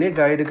 ഗ്ലൈഡ് ഫീൽ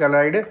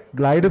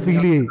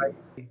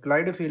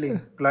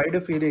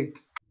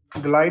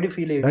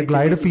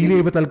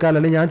ചെയ്യുമ്പോ തൽക്കാലം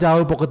അല്ലെ ഞാൻ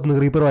ചാവ് പൊക്കത്തുനിന്ന്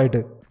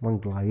ക്രീപ്പറുമായിട്ട്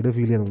ഗ്ലൈഡ്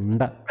ഫീൽ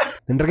ചെയ്യുന്നുണ്ട.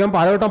 നിന്റെ ഞാൻ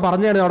പലവട്ടം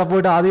പറഞ്ഞാണ് അവിടെ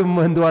പോയിട്ട് ആദ്യം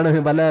എന്തുവാണ്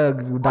വല്ല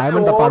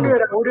ഡയമണ്ട് തപ്പാണ്.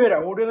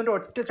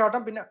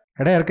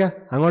 എടാ ഇറക്ക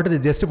അങ്ങോട്ട്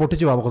ജസ്റ്റ്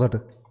പൊട്ടിച്ചു വാ പൊക്കത്തോട്ട്.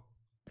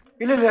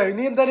 ഇല്ല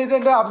ഇനി എന്തായാലും ഇത്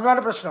എന്റെ അഭിമാന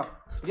പ്രശ്നം.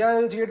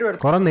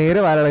 കൊറേ നേരെ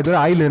വരാ ഇതൊരു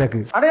ആയില്ല നിനക്ക്.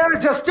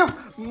 ജസ്റ്റ്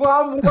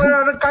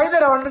കൈ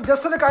തരാം,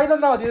 ജസ്റ്റ് ഒന്ന് കൈ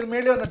തന്നാ മതി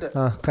മേളിൽ വന്നിട്ട്.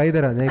 ആ കൈ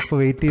തരാം, ഞാൻ ഇപ്പൊ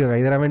വെയിറ്റ് ചെയ്യും,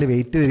 കൈ തരാൻ വേണ്ടി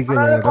വെയിറ്റ് ചെയ്തിരിക്കും.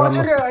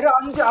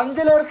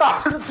 അഞ്ച് ലെയർ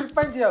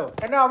ചെയ്യാവോ?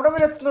 എന്നെ അവിടെ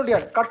വരെ എത്തുന്നുണ്ട്,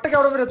 ഞാൻ കട്ടയ്ക്ക്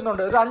അവിടെ വരെ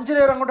എത്തുന്നുണ്ട്. ഒരു 5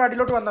 ലെയർ അങ്ങോട്ട്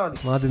അടിയിലോട്ട് വന്നാൽ മതി.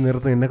 മതി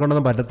നിർത്ത്, എന്നെ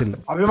കൊണ്ടൊന്നും പറ്റത്തില്ല.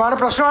 അഭിമാന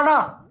പ്രശ്നമാണ്.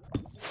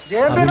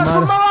 ഞാൻ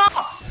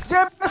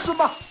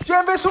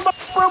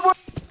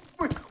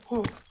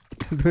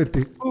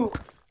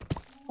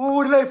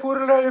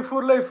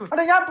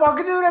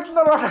പകുതി ദൂരം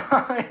എത്തുന്നുള്ളൂ.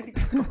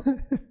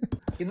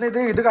 ഇന്ന്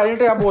ഇത്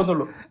കഴിഞ്ഞിട്ട് ഞാൻ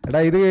പോകുന്നുള്ളൂ. എടാ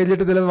ഇത്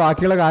കഴിഞ്ഞിട്ട് ചില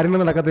ബാക്കിയുള്ള കാര്യങ്ങൾ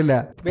നടക്കത്തില്ല.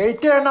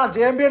 വെയിറ്റ് ചെയ്യണ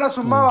ജെഎംബി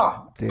സുമ്മാവാ.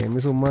 ജെഎംബി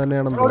സുമ്മാ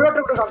തന്നെയാണ്. ഒരു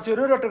വട്ടം കൂടെ കളിച്ചു,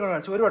 ഒരു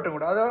വട്ടം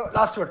കൂടെ, അത്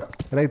ലാസ്റ്റ് വട്ടം.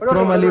 എടാ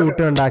ഇത്രയും വലിയ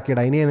ഊട്ടം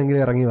ഉണ്ടാക്കിയടാ, ഇനി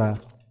എന്തെങ്കിലും ഇറങ്ങി വാ.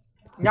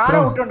 ഞാനാ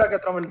ഊട്ടം ഉണ്ടാക്കി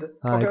എത്ര വലുത്.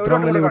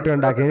 ഇത്രയും വലിയ ഊട്ടം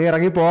ഉണ്ടാക്കി, ഇനി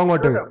ഇറങ്ങി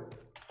പോവാങ്ങോട്ട്.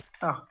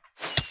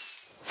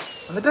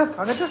 എന്നിട്ട്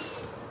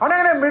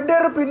അവനെങ്ങനെ മിഡ്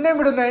എയർ പിന്നെയും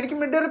വിടുന്ന? എനിക്ക്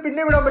മിഡ് എയർ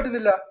പിന്നെ വിടാൻ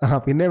പറ്റുന്നില്ല.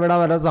 പിന്നെ വിടാൻ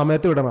പറ്റാത്ത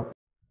സമയത്ത് വിടണം.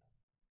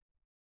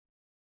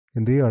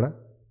 എന്ത് ചെയ്യും അവിടെ?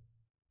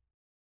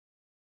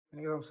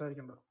 എനിക്ക്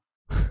സംസാരിക്കണ്ടോ?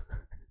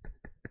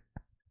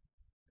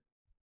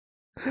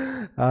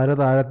 ആരോ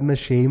താഴത്തുനിന്ന്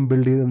ഷെയിം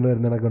ബിൽഡ് ചെയ്തെന്ന്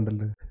വരുന്നതൊക്കെ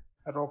ഉണ്ടല്ലോ.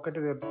 റോക്കറ്റ്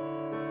കയറി.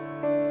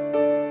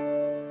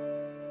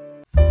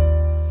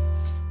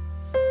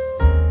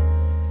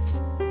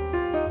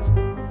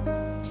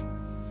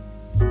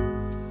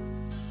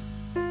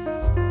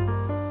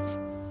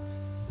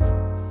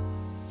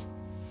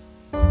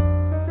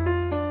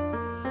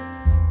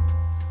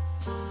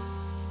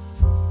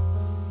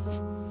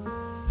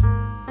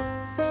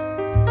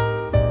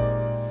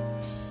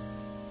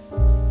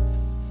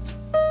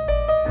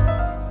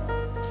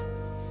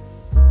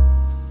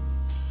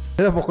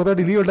 പൊക്കത്തോ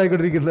ഡിലീ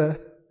ഉണ്ടായിക്കൊണ്ടിരിക്കുന്നത്.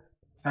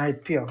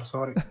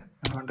 സോറി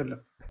കണ്ടില്ല.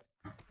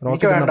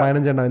 റോക്കറ്റ്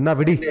 15 എന്നാ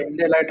പിടി.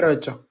 ലൈറ്റർ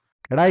വെച്ചോ.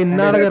 എടാ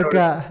ഇന്നാണ് ചേർക്ക.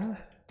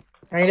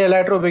 അതിന്റെ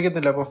ലൈറ്റർ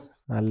ഉപയോഗിക്കുന്നില്ല. അപ്പൊ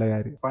നല്ല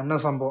കാര്യം. പന്ന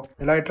സംഭവം.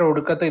 ലൈറ്റർ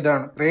ഒടുക്കത്തെ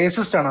ഇതാണ്,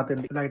 റേസിസ്റ്റ് ആണ്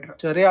അതിന്റെ ലൈറ്റർ.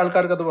 ചെറിയ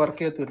ആൾക്കാർക്ക് അത് വർക്ക്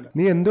ചെയ്യത്തില്ല.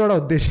 നീ എന്തുവാണ്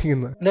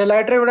ഉദ്ദേശിക്കുന്നത്?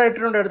 ലൈറ്റർ ഇവിടെ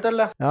ഇട്ടിട്ടുണ്ട്,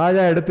 എടുത്തല്ല.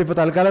 ഞാൻ എടുത്ത് ഇപ്പൊ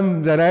തൽക്കാലം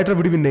ലൈറ്റർ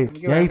പിടി. പിന്നെ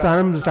ഞാൻ ഈ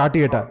സാധനം സ്റ്റാർട്ട്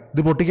ചെയ്യട്ടാ,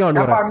 ഇത് പൊട്ടിക്കാൻ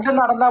പണ്ട്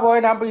നടന്നാ പോയ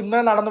ഞാൻ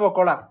ഇന്നലെ നടന്നു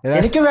പൊക്കോളാം.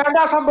 എനിക്ക് വേണ്ട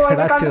സംഭവം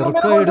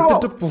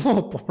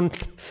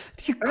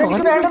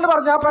വേണ്ടെന്ന്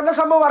പറഞ്ഞു. ആ പന്ന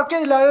സംഭവം വർക്ക്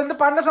ചെയ്തില്ല. അതെന്ത്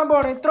പന്ന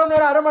സംഭവമാണ്? ഇത്ര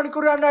നേരം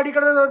അരമണിക്കൂർ ഞാൻ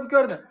അടിക്കണത്.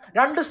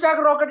 2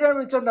 സ്റ്റാക്ക് റോക്കറ്റ് ഞാൻ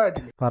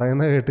വെച്ചിട്ടുണ്ടായിട്ടില്ല.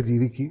 പറയുന്ന കേട്ട്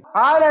ജീവിക്ക്.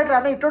 ആ ലൈറ്റർ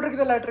അണ്ണ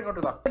ഇട്ടോണ്ടിരിക്കുന്ന ലൈറ്റർ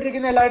ഇങ്ങോട്ട്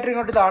ലൈറ്റർ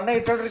ഇങ്ങോട്ട് അണ്ണ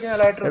ഇട്ടോണ്ടിരിക്കുന്ന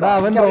ലൈറ്റർ.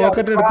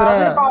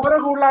 പവർ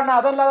കൂടുതലാണ്,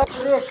 അതല്ലാതെ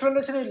ഒരു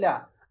എക്സ്പ്ലനേഷൻ ഇല്ല.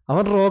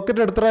 അവൻ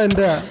റോക്കറ്റ് എടുത്തടാ.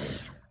 എന്റെ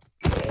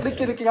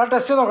ഞാൻ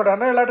ടെസ്റ്റ് നോക്കട്ടെ.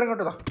 അണ്ണ ലൈറ്റർ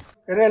ഇങ്ങോട്ട്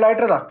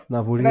ലൈറ്റർ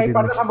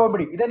പണ്ട സംഭവം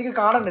പിടി. ഇതെനിക്ക്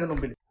കാണണ്ടേ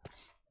മുമ്പിൽ.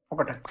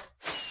 നോക്കട്ടെ,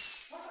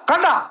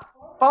 കണ്ട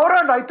പവർ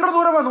കണ്ട? ഇത്ര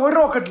ദൂരം വന്നു ഒരു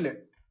റോക്കറ്റില്.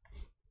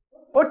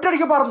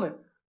 ഒറ്റടിക്ക് പറന്ന്,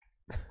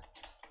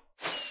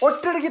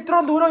 ഒറ്റടിക്ക്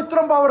ഇത്രയും ദൂരം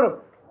ഇത്രയും പവർ.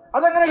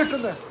 അതെങ്ങനെ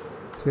കിട്ടുന്നത്?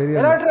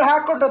 Lighter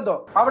hack ഉണ്ടെന്തോ.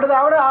 അവിടെ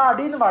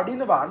അടിയിന്ന്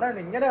വാ അണ്ണ.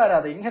 ഇങ്ങനെ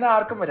വരാതെ, ഇങ്ങനെ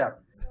ആർക്കും വരാം.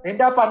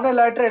 എന്റെ ആ പന്ന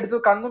ലൈറ്റർ എടുത്ത്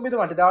കൺമുമ്പിത്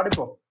മാറ്റി.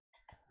 ആടിപ്പോ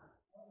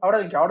അവിടെ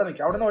നിൽക്കും. അവിടെ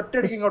നിന്ന്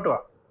ഒറ്റയടിക്ക് ഇങ്ങോട്ട് വാ.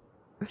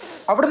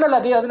 അവിടെ നിന്നല്ല,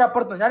 അതേ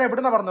അതിനപ്പുറത്ത്. ഞാൻ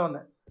എവിടുന്ന പറഞ്ഞു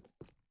വന്നേ?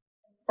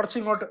 കുറച്ച്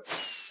ഇങ്ങോട്ട്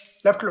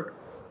ലെഫ്റ്റിലോട്ട്.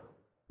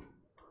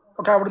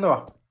 ഓക്കെ, അവിടുന്ന് വാ.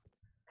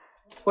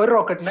 ഒരു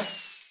റോക്കറ്റിനെ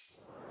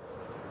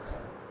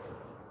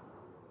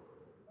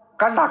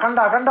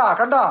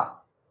കണ്ട.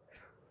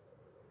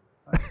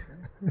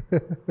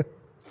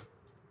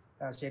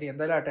 ശരി,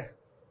 എന്തായാലും ആട്ടെ,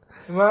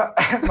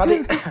 മതി.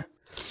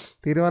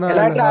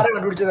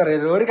 കണ്ടുപിടിച്ചത്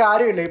അറിയാം. ഒരു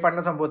കാര്യമില്ല ഈ പണ്ട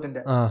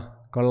സംഭവത്തിന്റെ.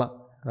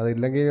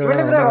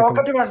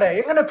 റോക്കറ്റ് വേണ്ടേ?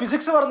 എങ്ങനെ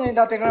ഫിസിക്സ് പറഞ്ഞു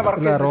ഇതിന്റെ അകത്ത് എങ്ങനെ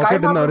വർക്ക്?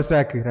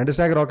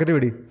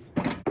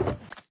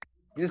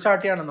 ഇത്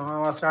സ്റ്റാർട്ട് ചെയ്യണമെന്നോ?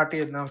 സ്റ്റാർട്ട്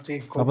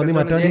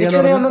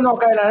ചെയ്യുന്നൊന്നും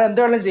നോക്കാനില്ല.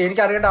 എന്തെങ്കിലും ചെയ്യും,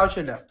 എനിക്ക് അറിയേണ്ട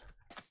ആവശ്യമില്ല.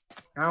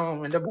 ഞാൻ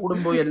എന്റെ മൂടും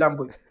പോയി, എല്ലാം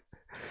പോയി,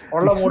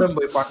 ഉള്ള മൂടും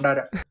പോയി. പണ്ടാര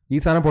ഈ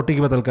സാധനം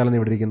പൊട്ടിക്കുമ്പോ തൽക്കാലം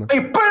ഇവിടെ ഇരിക്കുന്നു.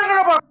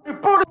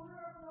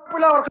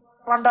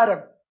 പണ്ടാരം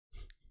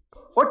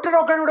ഒറ്റ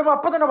റോക്കറ്റ് വിടുമ്പോ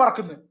അപ്പൊ തന്നെ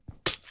പറക്കുന്നു.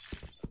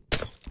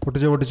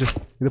 പൊട്ടിച്ചു.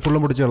 ഇത് ഫുള്ളും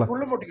പൊട്ടിച്ചോളാം.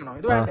 പൊട്ടിക്കണോ?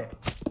 ഇത് വേണ്ടേ?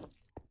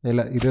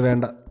 ഇല്ല, ഇത്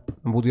വേണ്ട.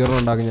 പുതിയ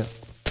ഉണ്ടാക്കും ഞാൻ.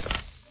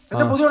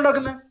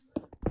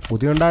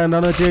 പുതിയ ഉണ്ടാകും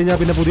എന്താന്ന് വെച്ച് കഴിഞ്ഞാൽ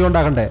പിന്നെ പുതിയ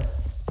ഉണ്ടാക്കണ്ടേ?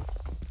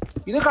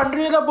 ഇത്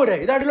കണ്ടിന്യൂ ചെയ്താൽ പോരെ?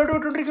 ഇത് അടിയിലോട്ട്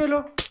വിട്ടോണ്ടിരിക്കുമല്ലോ.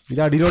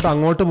 ഇത് അടിയിലോട്ട്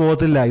അങ്ങോട്ട്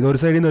പോകത്തില്ല. ഇത് ഒരു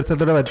സൈഡിൽ നിന്ന് ഒരു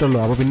സ്ഥലത്തോടെ വരത്തുള്ളൂ.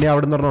 അപ്പൊ പിന്നെ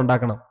അവിടെ നിന്ന്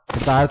ഉണ്ടാക്കണം.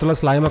 താഴത്തുള്ള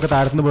സ്ലൈം ഒക്കെ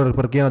താഴത്തുനിന്ന്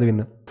പെറുക്കിയാൽ മതി.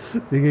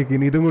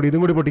 പിന്നെ ഇതും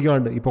കൂടി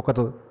പൊട്ടിക്കാണ്ട് ഈ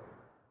പൊക്കത്തത്.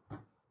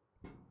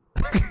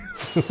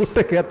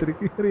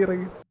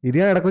 ഇറങ്ങി ഇത്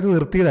ഞാൻ ഇടക്ക് വെച്ച്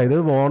നിർത്തിയതാ. ഇത്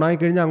ഓണായി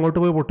കഴിഞ്ഞാൽ അങ്ങോട്ട്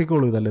പോയി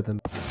പൊട്ടിക്കോളൂ. ഇതല്ലേ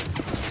തന്നെ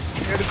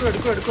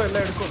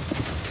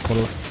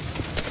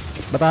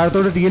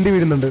താഴത്തോട്ട് TNT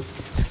വീഴുന്നുണ്ട്.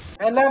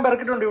 എല്ലാം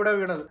പെറുക്കിട്ടുണ്ട് ഇവിടെ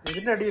വീണത്.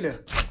 ഇതിന്റെ അടിയില്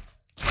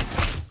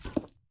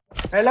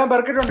എല്ലാം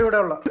പെറുക്കിട്ടുണ്ട് ഇവിടെ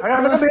ഉള്ള.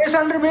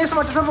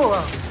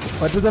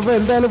 മറ്റു സംഭവം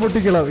എന്തായാലും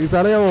പൊട്ടിക്കണം. ഈ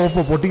സാധനം ഞാൻ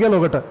പൊട്ടിക്കാൻ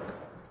നോക്കട്ടെ.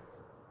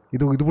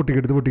 ഇത്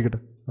പൊട്ടിക്കട്ടെ.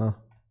 ആ,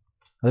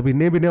 അത്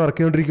പിന്നെ വർക്ക്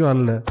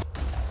ചെയ്തോണ്ടിരിക്കുവാണല്ലേ.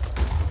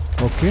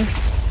 ഓക്കെ,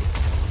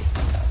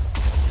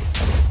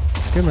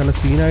 നല്ല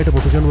സീനായിട്ട്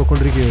പൊട്ടിച്ചോണ്ട്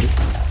പോയിക്കൊണ്ടിരിക്കുകയാണ്.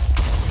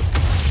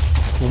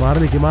 മാറി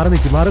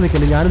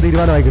നിൽക്കല്ലേ, ഞാനും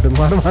തീരുമാനമായി കിട്ടും.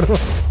 മാറി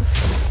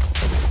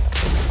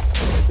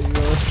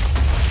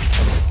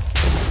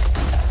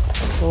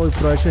ഓ,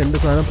 ഇപ്രാവശ്യം എൻ്റെ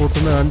സാധനം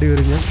പൊട്ടുന്ന കാണ്ടി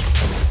വരും ഞാൻ.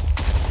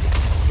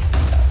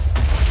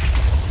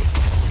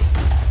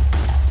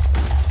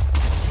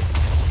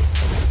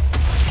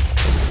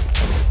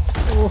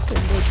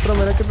 എത്ര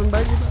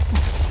മെനക്കെട്ടുണ്ടാക്കിയതാ.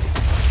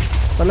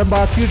 വല്ല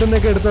ബാക്കി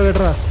കിട്ടുന്നൊക്കെ എടുത്തോ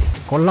കേട്ടാ.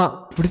 കൊള്ളാം.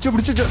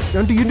 പിടിച്ചു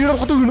ഞാൻ ടീൻ്റെ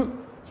പുറത്ത് വീണു.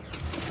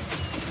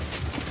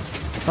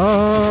 ആ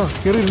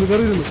കയറിയിരുന്നു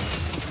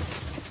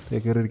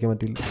കയറിയിരിക്കാൻ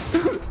പറ്റില്ല.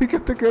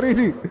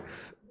 കയറി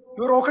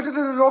റോക്കറ്റ്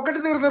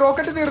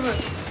തീർന്ന്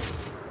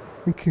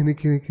നിക്ക്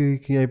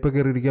ഞാൻ ഇപ്പൊ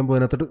കയറിയിരിക്കാൻ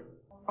പോകാനത്തോട്ട്.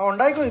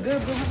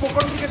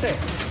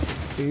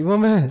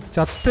 ദൈവമേ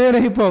ചത്തേനെ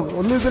ഇപ്പൊ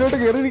ഒന്നും ഇതിലോട്ട്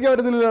കയറിയിരിക്കാൻ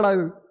പറ്റുന്നില്ലടാ.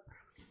 ഇത്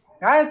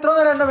ഞാൻ എത്ര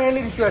നേരം എന്റെ മേലിൽ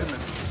ഇരിക്കുവായിരുന്നു.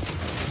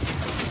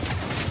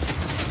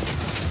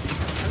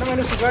 എന്റെ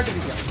മേലിൽ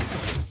സുഖമായിട്ടിരിക്കാം.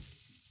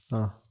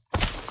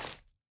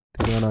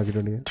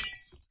 തീരുമാനമാക്കിയിട്ടുണ്ട് ഞാൻ.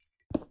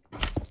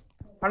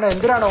 അണ്ണാ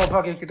എന്തിനാണ്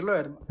ഓഫാക്കി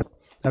കിട്ടില്ലായിരുന്നു.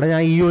 എടാ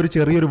ഞാൻ ഈ ഒരു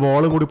ചെറിയൊരു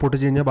വോളും കൂടി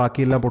പൊട്ടിച്ച് കഴിഞ്ഞാൽ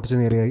ബാക്കിയെല്ലാം പൊട്ടിച്ച്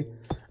നേരെയായി.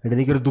 എടാ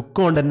എനിക്കൊരു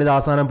ദുഃഖമുണ്ട് എൻ്റെ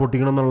അവസാനം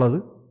പൊട്ടിക്കണം എന്നുള്ളത്.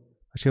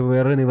 പക്ഷെ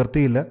വേറെ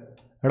നിവർത്തിയില്ല.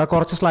 എടാ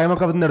കുറച്ച്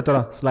സ്ലൈമൊക്കെ അതിന്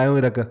എടുത്തോടാ. സ്ലൈം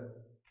ഇതൊക്കെ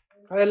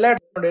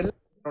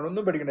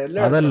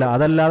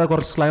അതല്ലാതെ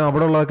കുറച്ച് സ്ലൈം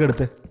അവിടെ ഉള്ളതൊക്കെ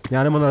എടുത്ത്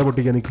ഞാനും വന്ന് അത്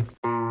പൊട്ടിക്കാൻ നിൽക്കും.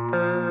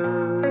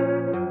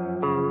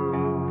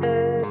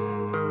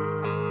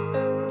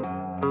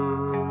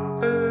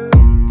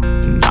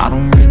 I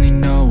don't really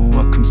know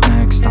what comes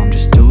next. I'm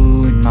just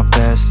doing my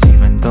best,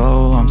 even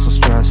though I'm so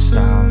stressed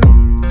out.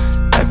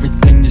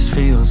 Everything just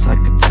feels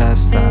like a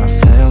test that I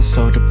fail,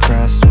 so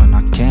depressed when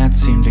I can't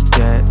seem to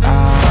get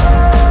out.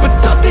 But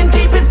something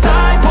deep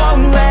inside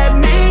won't let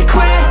me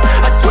quit.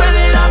 I swear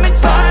that I'm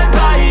inspired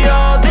by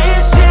all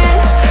this shit.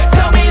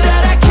 Tell me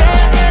that I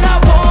can't and I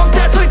won't.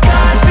 That's what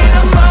guides me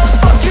the most.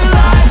 Fuck your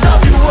lies,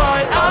 I'll do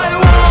what I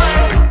want.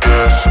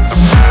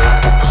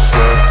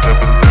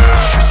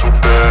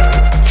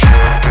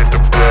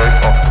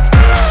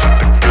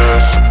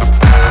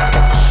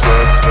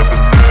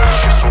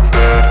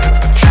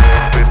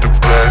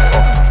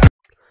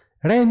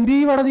 എടാ എന്ത് ഈ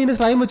വട നീ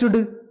slime വെച്ചോണ്ട്?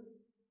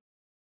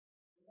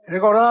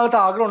 എനിക്ക് കുറെ നാളത്തെ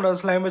ആഗ്രഹമുണ്ട്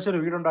slime വെച്ചൊരു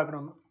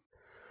വീടുണ്ടാക്കണമെന്ന്.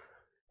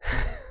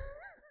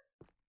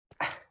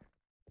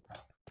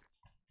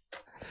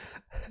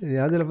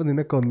 ഞാൻ ചിലപ്പോ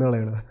നിന്നെ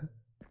കൊന്നുകളയടാ.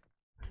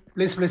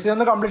 പ്ലീസ്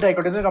ഇതൊന്ന് കംപ്ലീറ്റ്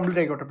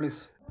ആയിക്കോട്ടെ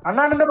പ്ലീസ്.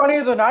 അണ്ണാണ് എന്റെ പണി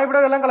ചെയ്തു. ഞാൻ ഇവിടെ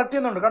എല്ലാം കളക്ട്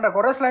ചെയ്യുന്നുണ്ട്. കണ്ടോ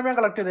കുറെ സ്ലൈം ഞാൻ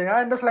കളക്ട് ചെയ്തു. ഞാൻ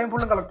എന്റെ സ്ലൈം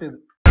ഫുള്ളും കളക്ട് ചെയ്തു.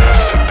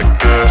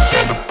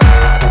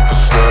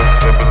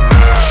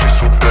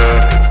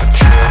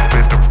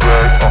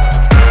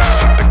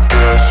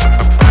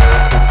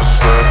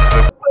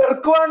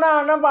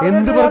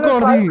 എന്ത്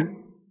പറക്കുവാണ് നീ?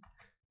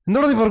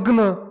 എന്തോടാ നീ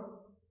പറക്കുന്ന?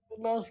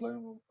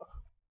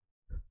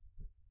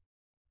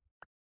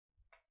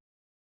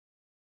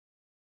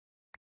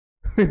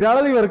 ഇതാണോ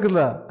നീ പറക്കുന്ന?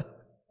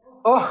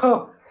 ഓഹോ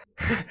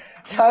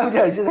ഞാൻ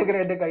വിചാരിച്ചതൊക്കെ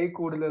എന്റെ കൈ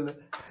കൂടുതലത്.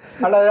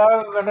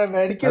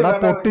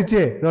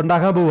 പൊട്ടിച്ചേ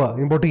ഇതുണ്ടാക്കാൻ പോവാ.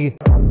 നീ പൊട്ടിക്ക്.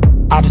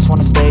 I just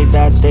wanna stay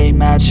bad, stay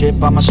mad,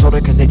 shit on my shoulder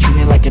cause they treat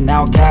me like an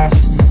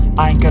outcast.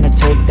 I ain't gonna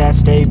take that,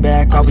 stay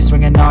back, I'll be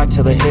swinging hard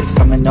till the hits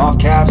come in all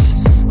caps.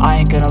 I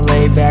ain't gonna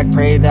lay back,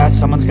 pray that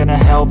someone's gonna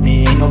help me,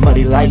 ain't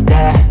nobody like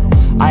that.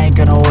 I ain't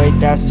gonna wait,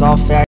 that's all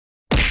fact.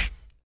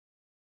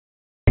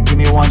 Give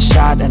me one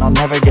shot and I'll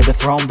never get the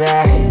throne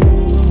back.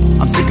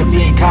 I'm sick of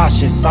being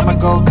cautious, I'ma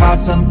go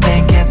cause some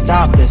pain, can't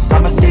stop this.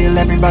 I'ma steal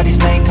everybody's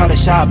lane, call a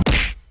shop.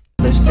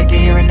 Sick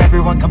of hearing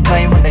everyone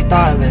complain when they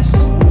thoughtless.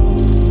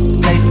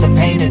 Taste the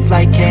pain, it's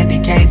like candy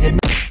canes and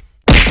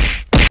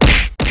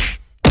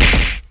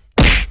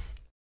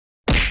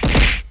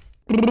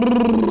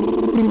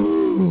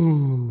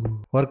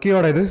work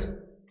ചെയ്യോടാ ഇത്?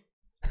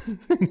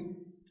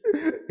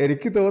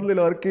 എനിക്ക്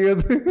തോന്നുന്നില്ല work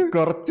ചെയ്യത്.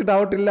 കുറച്ച്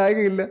doubt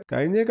ഇല്ലായില്ല.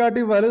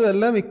 കഴിഞ്ഞേക്കാട്ടി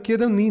വലുതെല്ലാം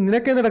മിക്കതും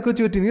നിനക്കെ ഇടക്ക്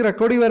വെച്ച് പറ്റി. നീ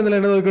record ചെയ്യുമായിരുന്നില്ല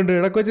എന്നെ നോക്കിണ്ട്.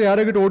 ഇടക്ക് വെച്ച്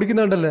ആരൊക്കെ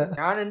ഓടിക്കുന്നുണ്ടല്ലേ.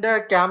 ഞാൻ എന്റെ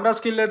ക്യാമറ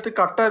സ്കില്ലെടുത്ത്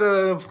കട്ട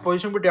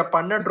പൊസിഷൻ കിട്ടിയ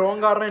പന്ന ഡ്രോൺ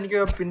കാരണം എനിക്ക്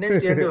പിന്നെ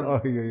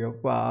അയ്യോ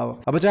പാവം.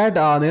 അപ്പൊ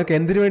ചേട്ടാ നിങ്ങൾക്ക്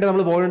എന്തിനു വേണ്ടി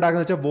നമ്മൾ വോയിഡ്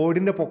ഉണ്ടാക്കുന്ന വെച്ചാൽ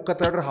വോയിഡിന്റെ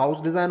പൊക്കത്തോട്ട്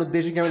ഹൗസ് ഡിസൈൻ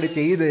ഉദ്ദേശിക്കാൻ വേണ്ടി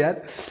ചെയ്ത് ഞാൻ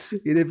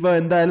ഇതിപ്പോ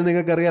എന്തായാലും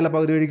നിങ്ങൾക്ക് അറിയാലോ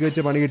പകുതി വഴിക്ക്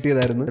വെച്ച് പണി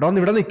കിട്ടിയതായിരുന്നു. എടാ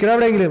ഇവിടെ നിൽക്കണ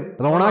എവിടെയെങ്കിലും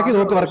അത് ഓണാക്കി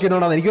നോക്ക് വർക്ക്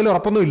ചെയ്യുന്നോണ്ടാ. എനിക്ക് വല്ല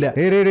ഉറപ്പൊന്നും ഇല്ല.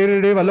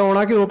 വല്ല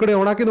ഓണാക്കി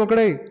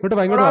നോക്കടേ ഇങ്ങോട്ട്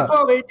ഭയങ്കര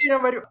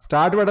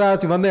സ്റ്റാർട്ട് പെടാ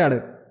ചുവന്നയാണ്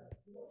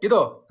ഇതോ.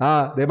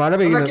 മഴ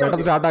പെയ്യുന്നു.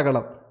 പെട്ടെന്ന് സ്റ്റാർട്ട്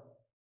ആക്കണം.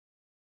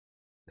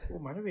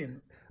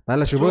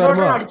 നല്ല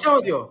ശുഭകർമ്മ.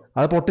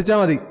 അത് പൊട്ടിച്ചാ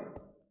മതി.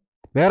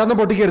 വേറെ ഒന്നും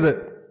പൊട്ടിക്കരുത്.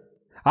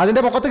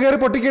 അതിന്റെ പൊക്കത്ത് കയറി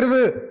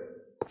പൊട്ടിക്കരുത്.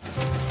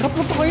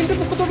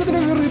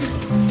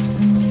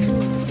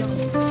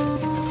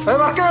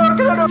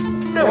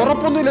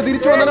 ഉറപ്പൊന്നുമില്ല.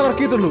 തിരിച്ചു വന്നാലേ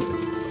വർക്ക് ചെയ്യത്തുള്ളൂ.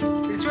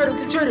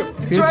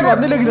 തിരിച്ചു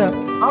വന്നില്ലെങ്കിലാ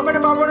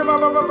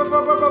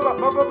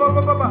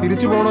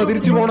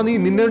തിരിച്ചു പോണോ നീ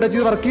നിന്നെ ടച്ച്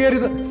ചെയ്ത് വർക്ക്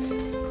ചെയ്യരുത്.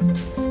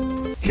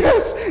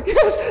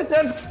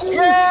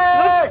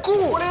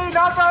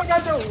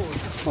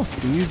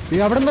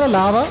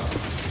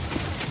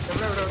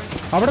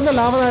 അവിടെ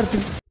ലാവ നേരത്തിൽ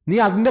നീ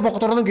അതിന്റെ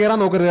പൊക്കത്തോടൊന്നും കയറാൻ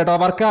നോക്കരുത് കേട്ടോ.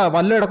 വർക്ക്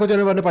വല്ല ഇടക്കോ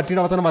ചെറിയ പറഞ്ഞ്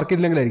പറ്റിയുടെ അവസാനം വർക്ക്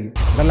ചെയ്തില്ലെങ്കിലായിരിക്കും.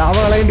 അപ്പൊ ലാവ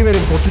കളയേണ്ടി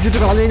വരും. പൊട്ടിച്ചിട്ട്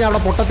കളഞ്ഞു കഴിഞ്ഞാൽ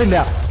അവിടെ പൊട്ടത്തില്ല.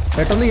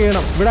 പെട്ടെന്ന്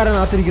ചെയ്യണം. ഇവിടെ ആരാണ്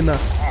കാത്തിരിക്കുന്ന?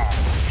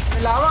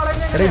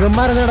 എടാ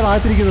ഇവന്മാരെന്താണ്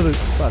കാത്തിരിക്കുന്നത്?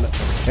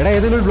 എടാ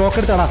ഏതെങ്കിലും ഒരു ബ്ലോക്ക്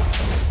എടുത്തടാ.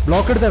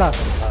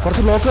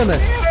 കുറച്ച് ബ്ലോക്ക് തന്നെ.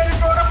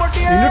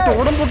 നിന്റെ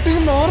ടോടം പൊട്ടി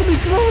മാറി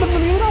നിൽക്കണോട്ട്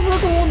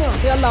പോകുന്ന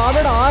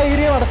ലാവയുടെ ആ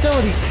ഏരിയ അടച്ചാൽ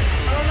മതി.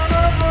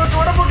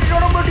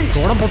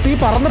 ടോടം പൊട്ടി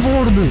പറന്ന്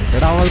പോകുന്നു.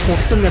 എടാ അവൾ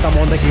പൊട്ടും കേട്ടാ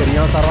മോന്ത കയറി.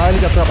 ഞാൻ സർവായിൽ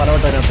ചത്ത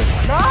പലവട്ടതിനകത്ത്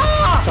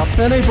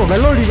ചത്തേനെ. ഇപ്പൊ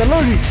വെള്ളം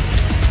ഒഴി.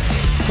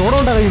 ടോടം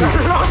ഉണ്ടാ കയ്യിൽ.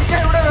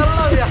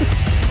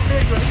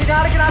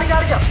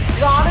 അടിക്കാം.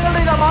 ഇത് ആളുകളുടെ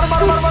ഇതാ.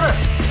 മാറ്.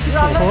 ഇത്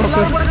അങ്ങനെ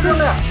എല്ലാവരും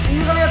കൊടുത്തിട്ടുള്ള തീ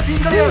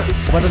കളിയാ.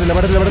 പറ്റത്തില്ല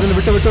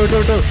വിട്ടു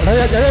പറ്റത്തില്ല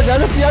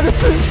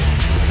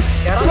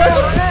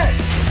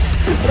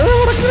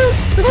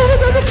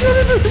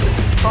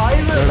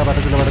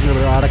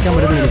അടയ്ക്കാൻ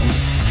പറ്റുന്നില്ല എനിക്ക്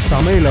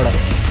സമയമില്ല അവിടെ.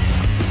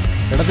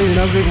 ഇടത്ത്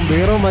ഇതിനകത്ത്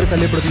വേറെമാര്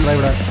ശല്യപ്പെടുത്തുന്നുണ്ടാ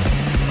ഇവിടെ.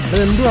 ഇത്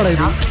എന്തുവാണ്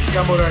ഇത്?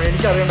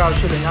 എനിക്ക് അറിയേണ്ട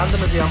ആവശ്യമില്ല, ഞാൻ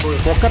തന്നെ ചെയ്യാൻ പോയി.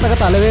 പൊക്കത്തൊക്കെ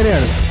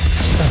തലവേദനയാണ്.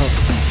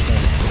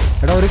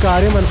 എടാ ഒരു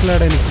കാര്യം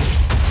മനസ്സിലായടാ എനിക്ക്.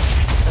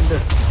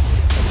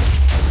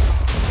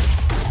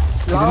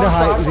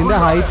 ഇതിന്റെ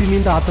ഹൈറ്റ്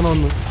ഇനിയും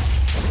താത്തണമെന്ന്.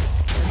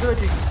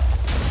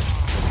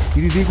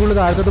 ഇത് ഇതിൽ കൂടുതൽ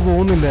താഴത്തോട്ട്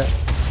പോകുന്നില്ല.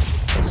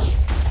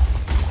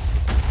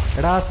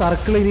 എടാ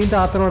സർക്കിൾ ഇനിയും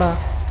താത്തണോടാ.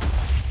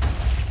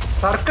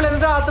 സർക്കിൾ എന്താ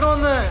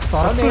താത്തണമെന്ന്?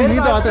 സർക്കിൾ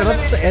ഇനിയും താത്തണം.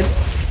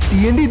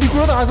 തീയണ്ടി ഇതിൽ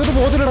കൂടെ താഴത്തോട്ട്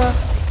പോകുന്നില്ലടാ.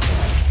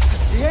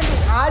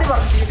 ആര്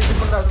പറഞ്ഞു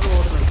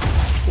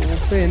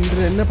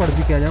എന്നെ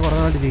പഠിപ്പിക്കാം, ഞാൻ കുറേ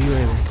നാട്ട്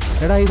ചെയ്യുമായിരുന്നു.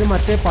 എടാ ഇത്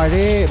മറ്റേ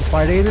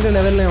പഴയതിൻ്റെ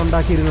ലെവലിലാണ്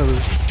ഉണ്ടാക്കിയിരുന്നത്.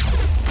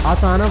 ആ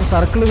സാധനം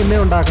സർക്കിൾ പിന്നെ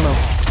ഉണ്ടാക്കണം.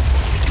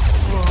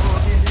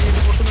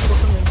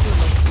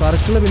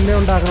 സർക്കിള് പിന്നെ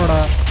ഉണ്ടാക്കണോടാ.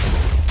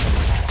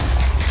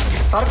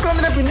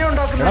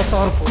 എടാ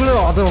സർക്കിള്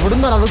അത് എവിടെ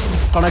നിന്നാണ് അത്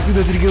കണക്ട് ചെയ്ത്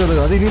വെച്ചിരിക്കുന്നത്?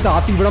 അത് ഇനി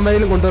താത്തി ഇവിടെ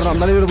മേലും കൊണ്ടുവരണം,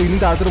 എന്നാലും ഇനി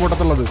താഴത്തിന്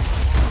പൊട്ടത്തുള്ളത്.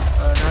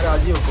 ഞാൻ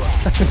രാജിവെക്കുക.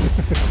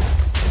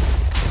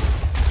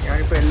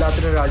 ഞാനിപ്പോ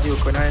എല്ലാത്തിനും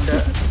രാജിവെക്കുക.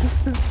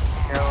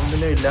 ഞാൻ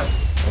ഒന്നിനും ഇല്ല.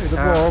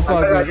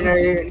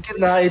 എനിക്ക്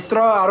ഇത്ര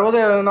 60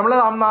 നമ്മള്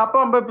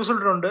 40-50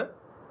 എപ്പിസോഡിട്ടുണ്ട്.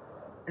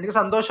 എനിക്ക്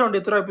സന്തോഷമുണ്ട്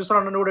ഇത്ര എപ്പിസോഡ്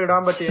അണ്ണൻ്റെ കൂടെ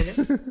ഇടാൻ പറ്റിയതിന്.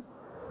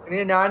 ഇനി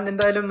ഞാൻ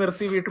എന്തായാലും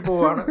നിർത്തി വീട്ടിൽ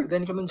പോവാണ്.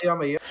 ഇതെനിക്കൊന്നും ചെയ്യാൻ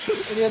വയ്യ.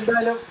 ഇനി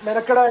എന്തായാലും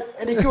മെനക്കെടാൻ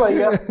എനിക്ക്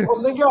വയ്യ.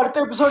 ഒന്നെങ്കിൽ അടുത്ത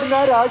എപ്പിസോഡിൽ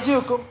ഞാൻ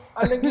രാജിവെക്കും,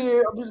 അല്ലെങ്കിൽ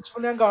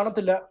ഞാൻ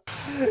കാണത്തില്ല.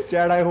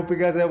 Chad, I hope you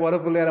guys have a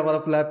wonderful day and a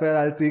wonderful episode.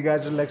 I'll see you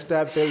guys in the next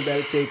time. Till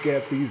then, take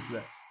care. Peace.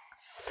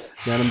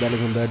 ഞാൻ എന്തായാലും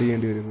സ്വന്തമായിട്ട്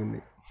ചെയ്യേണ്ടി വരും. പിന്നെ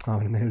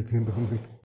അവനെ ഹെൽപ്പ് ചെയ്യാൻ തോന്നുന്നില്ല.